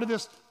being a part of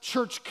this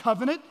church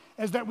covenant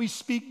is that we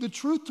speak the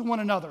truth to one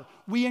another.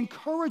 We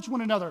encourage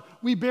one another.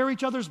 We bear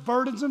each other's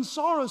burdens and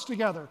sorrows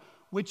together,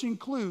 which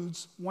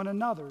includes one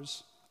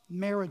another's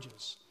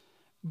marriages.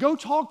 Go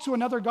talk to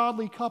another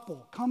godly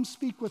couple. Come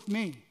speak with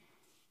me,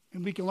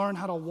 and we can learn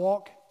how to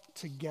walk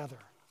together.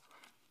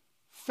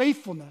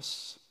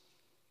 Faithfulness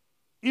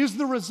is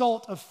the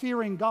result of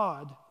fearing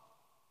God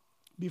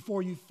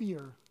before you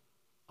fear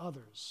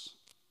others.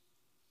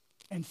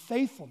 And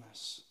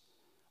faithfulness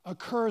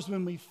occurs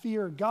when we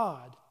fear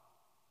God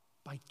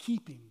by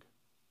keeping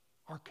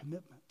our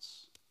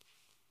commitments.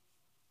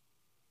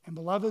 And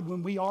beloved,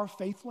 when we are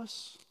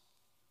faithless,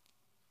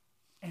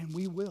 and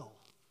we will,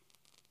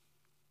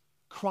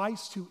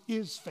 Christ, who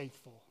is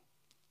faithful,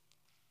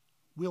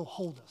 will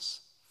hold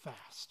us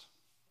fast.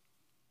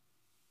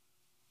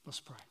 Let's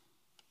pray.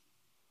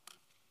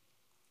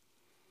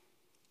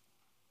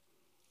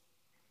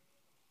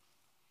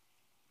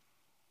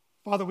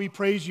 Father, we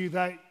praise you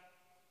that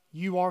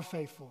you are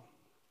faithful.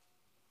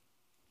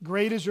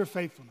 Great is your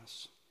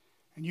faithfulness,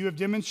 and you have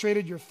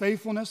demonstrated your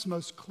faithfulness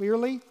most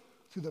clearly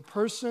through the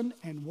person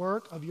and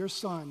work of your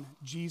Son,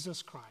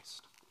 Jesus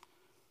Christ.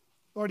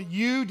 Lord,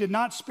 you did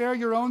not spare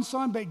your own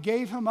Son, but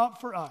gave him up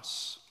for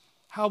us.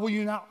 How will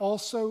you not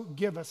also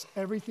give us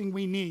everything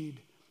we need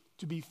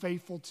to be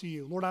faithful to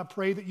you? Lord, I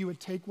pray that you would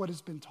take what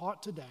has been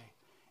taught today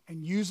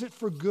and use it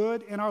for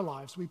good in our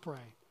lives, we pray.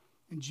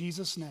 In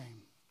Jesus'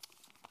 name,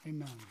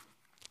 amen.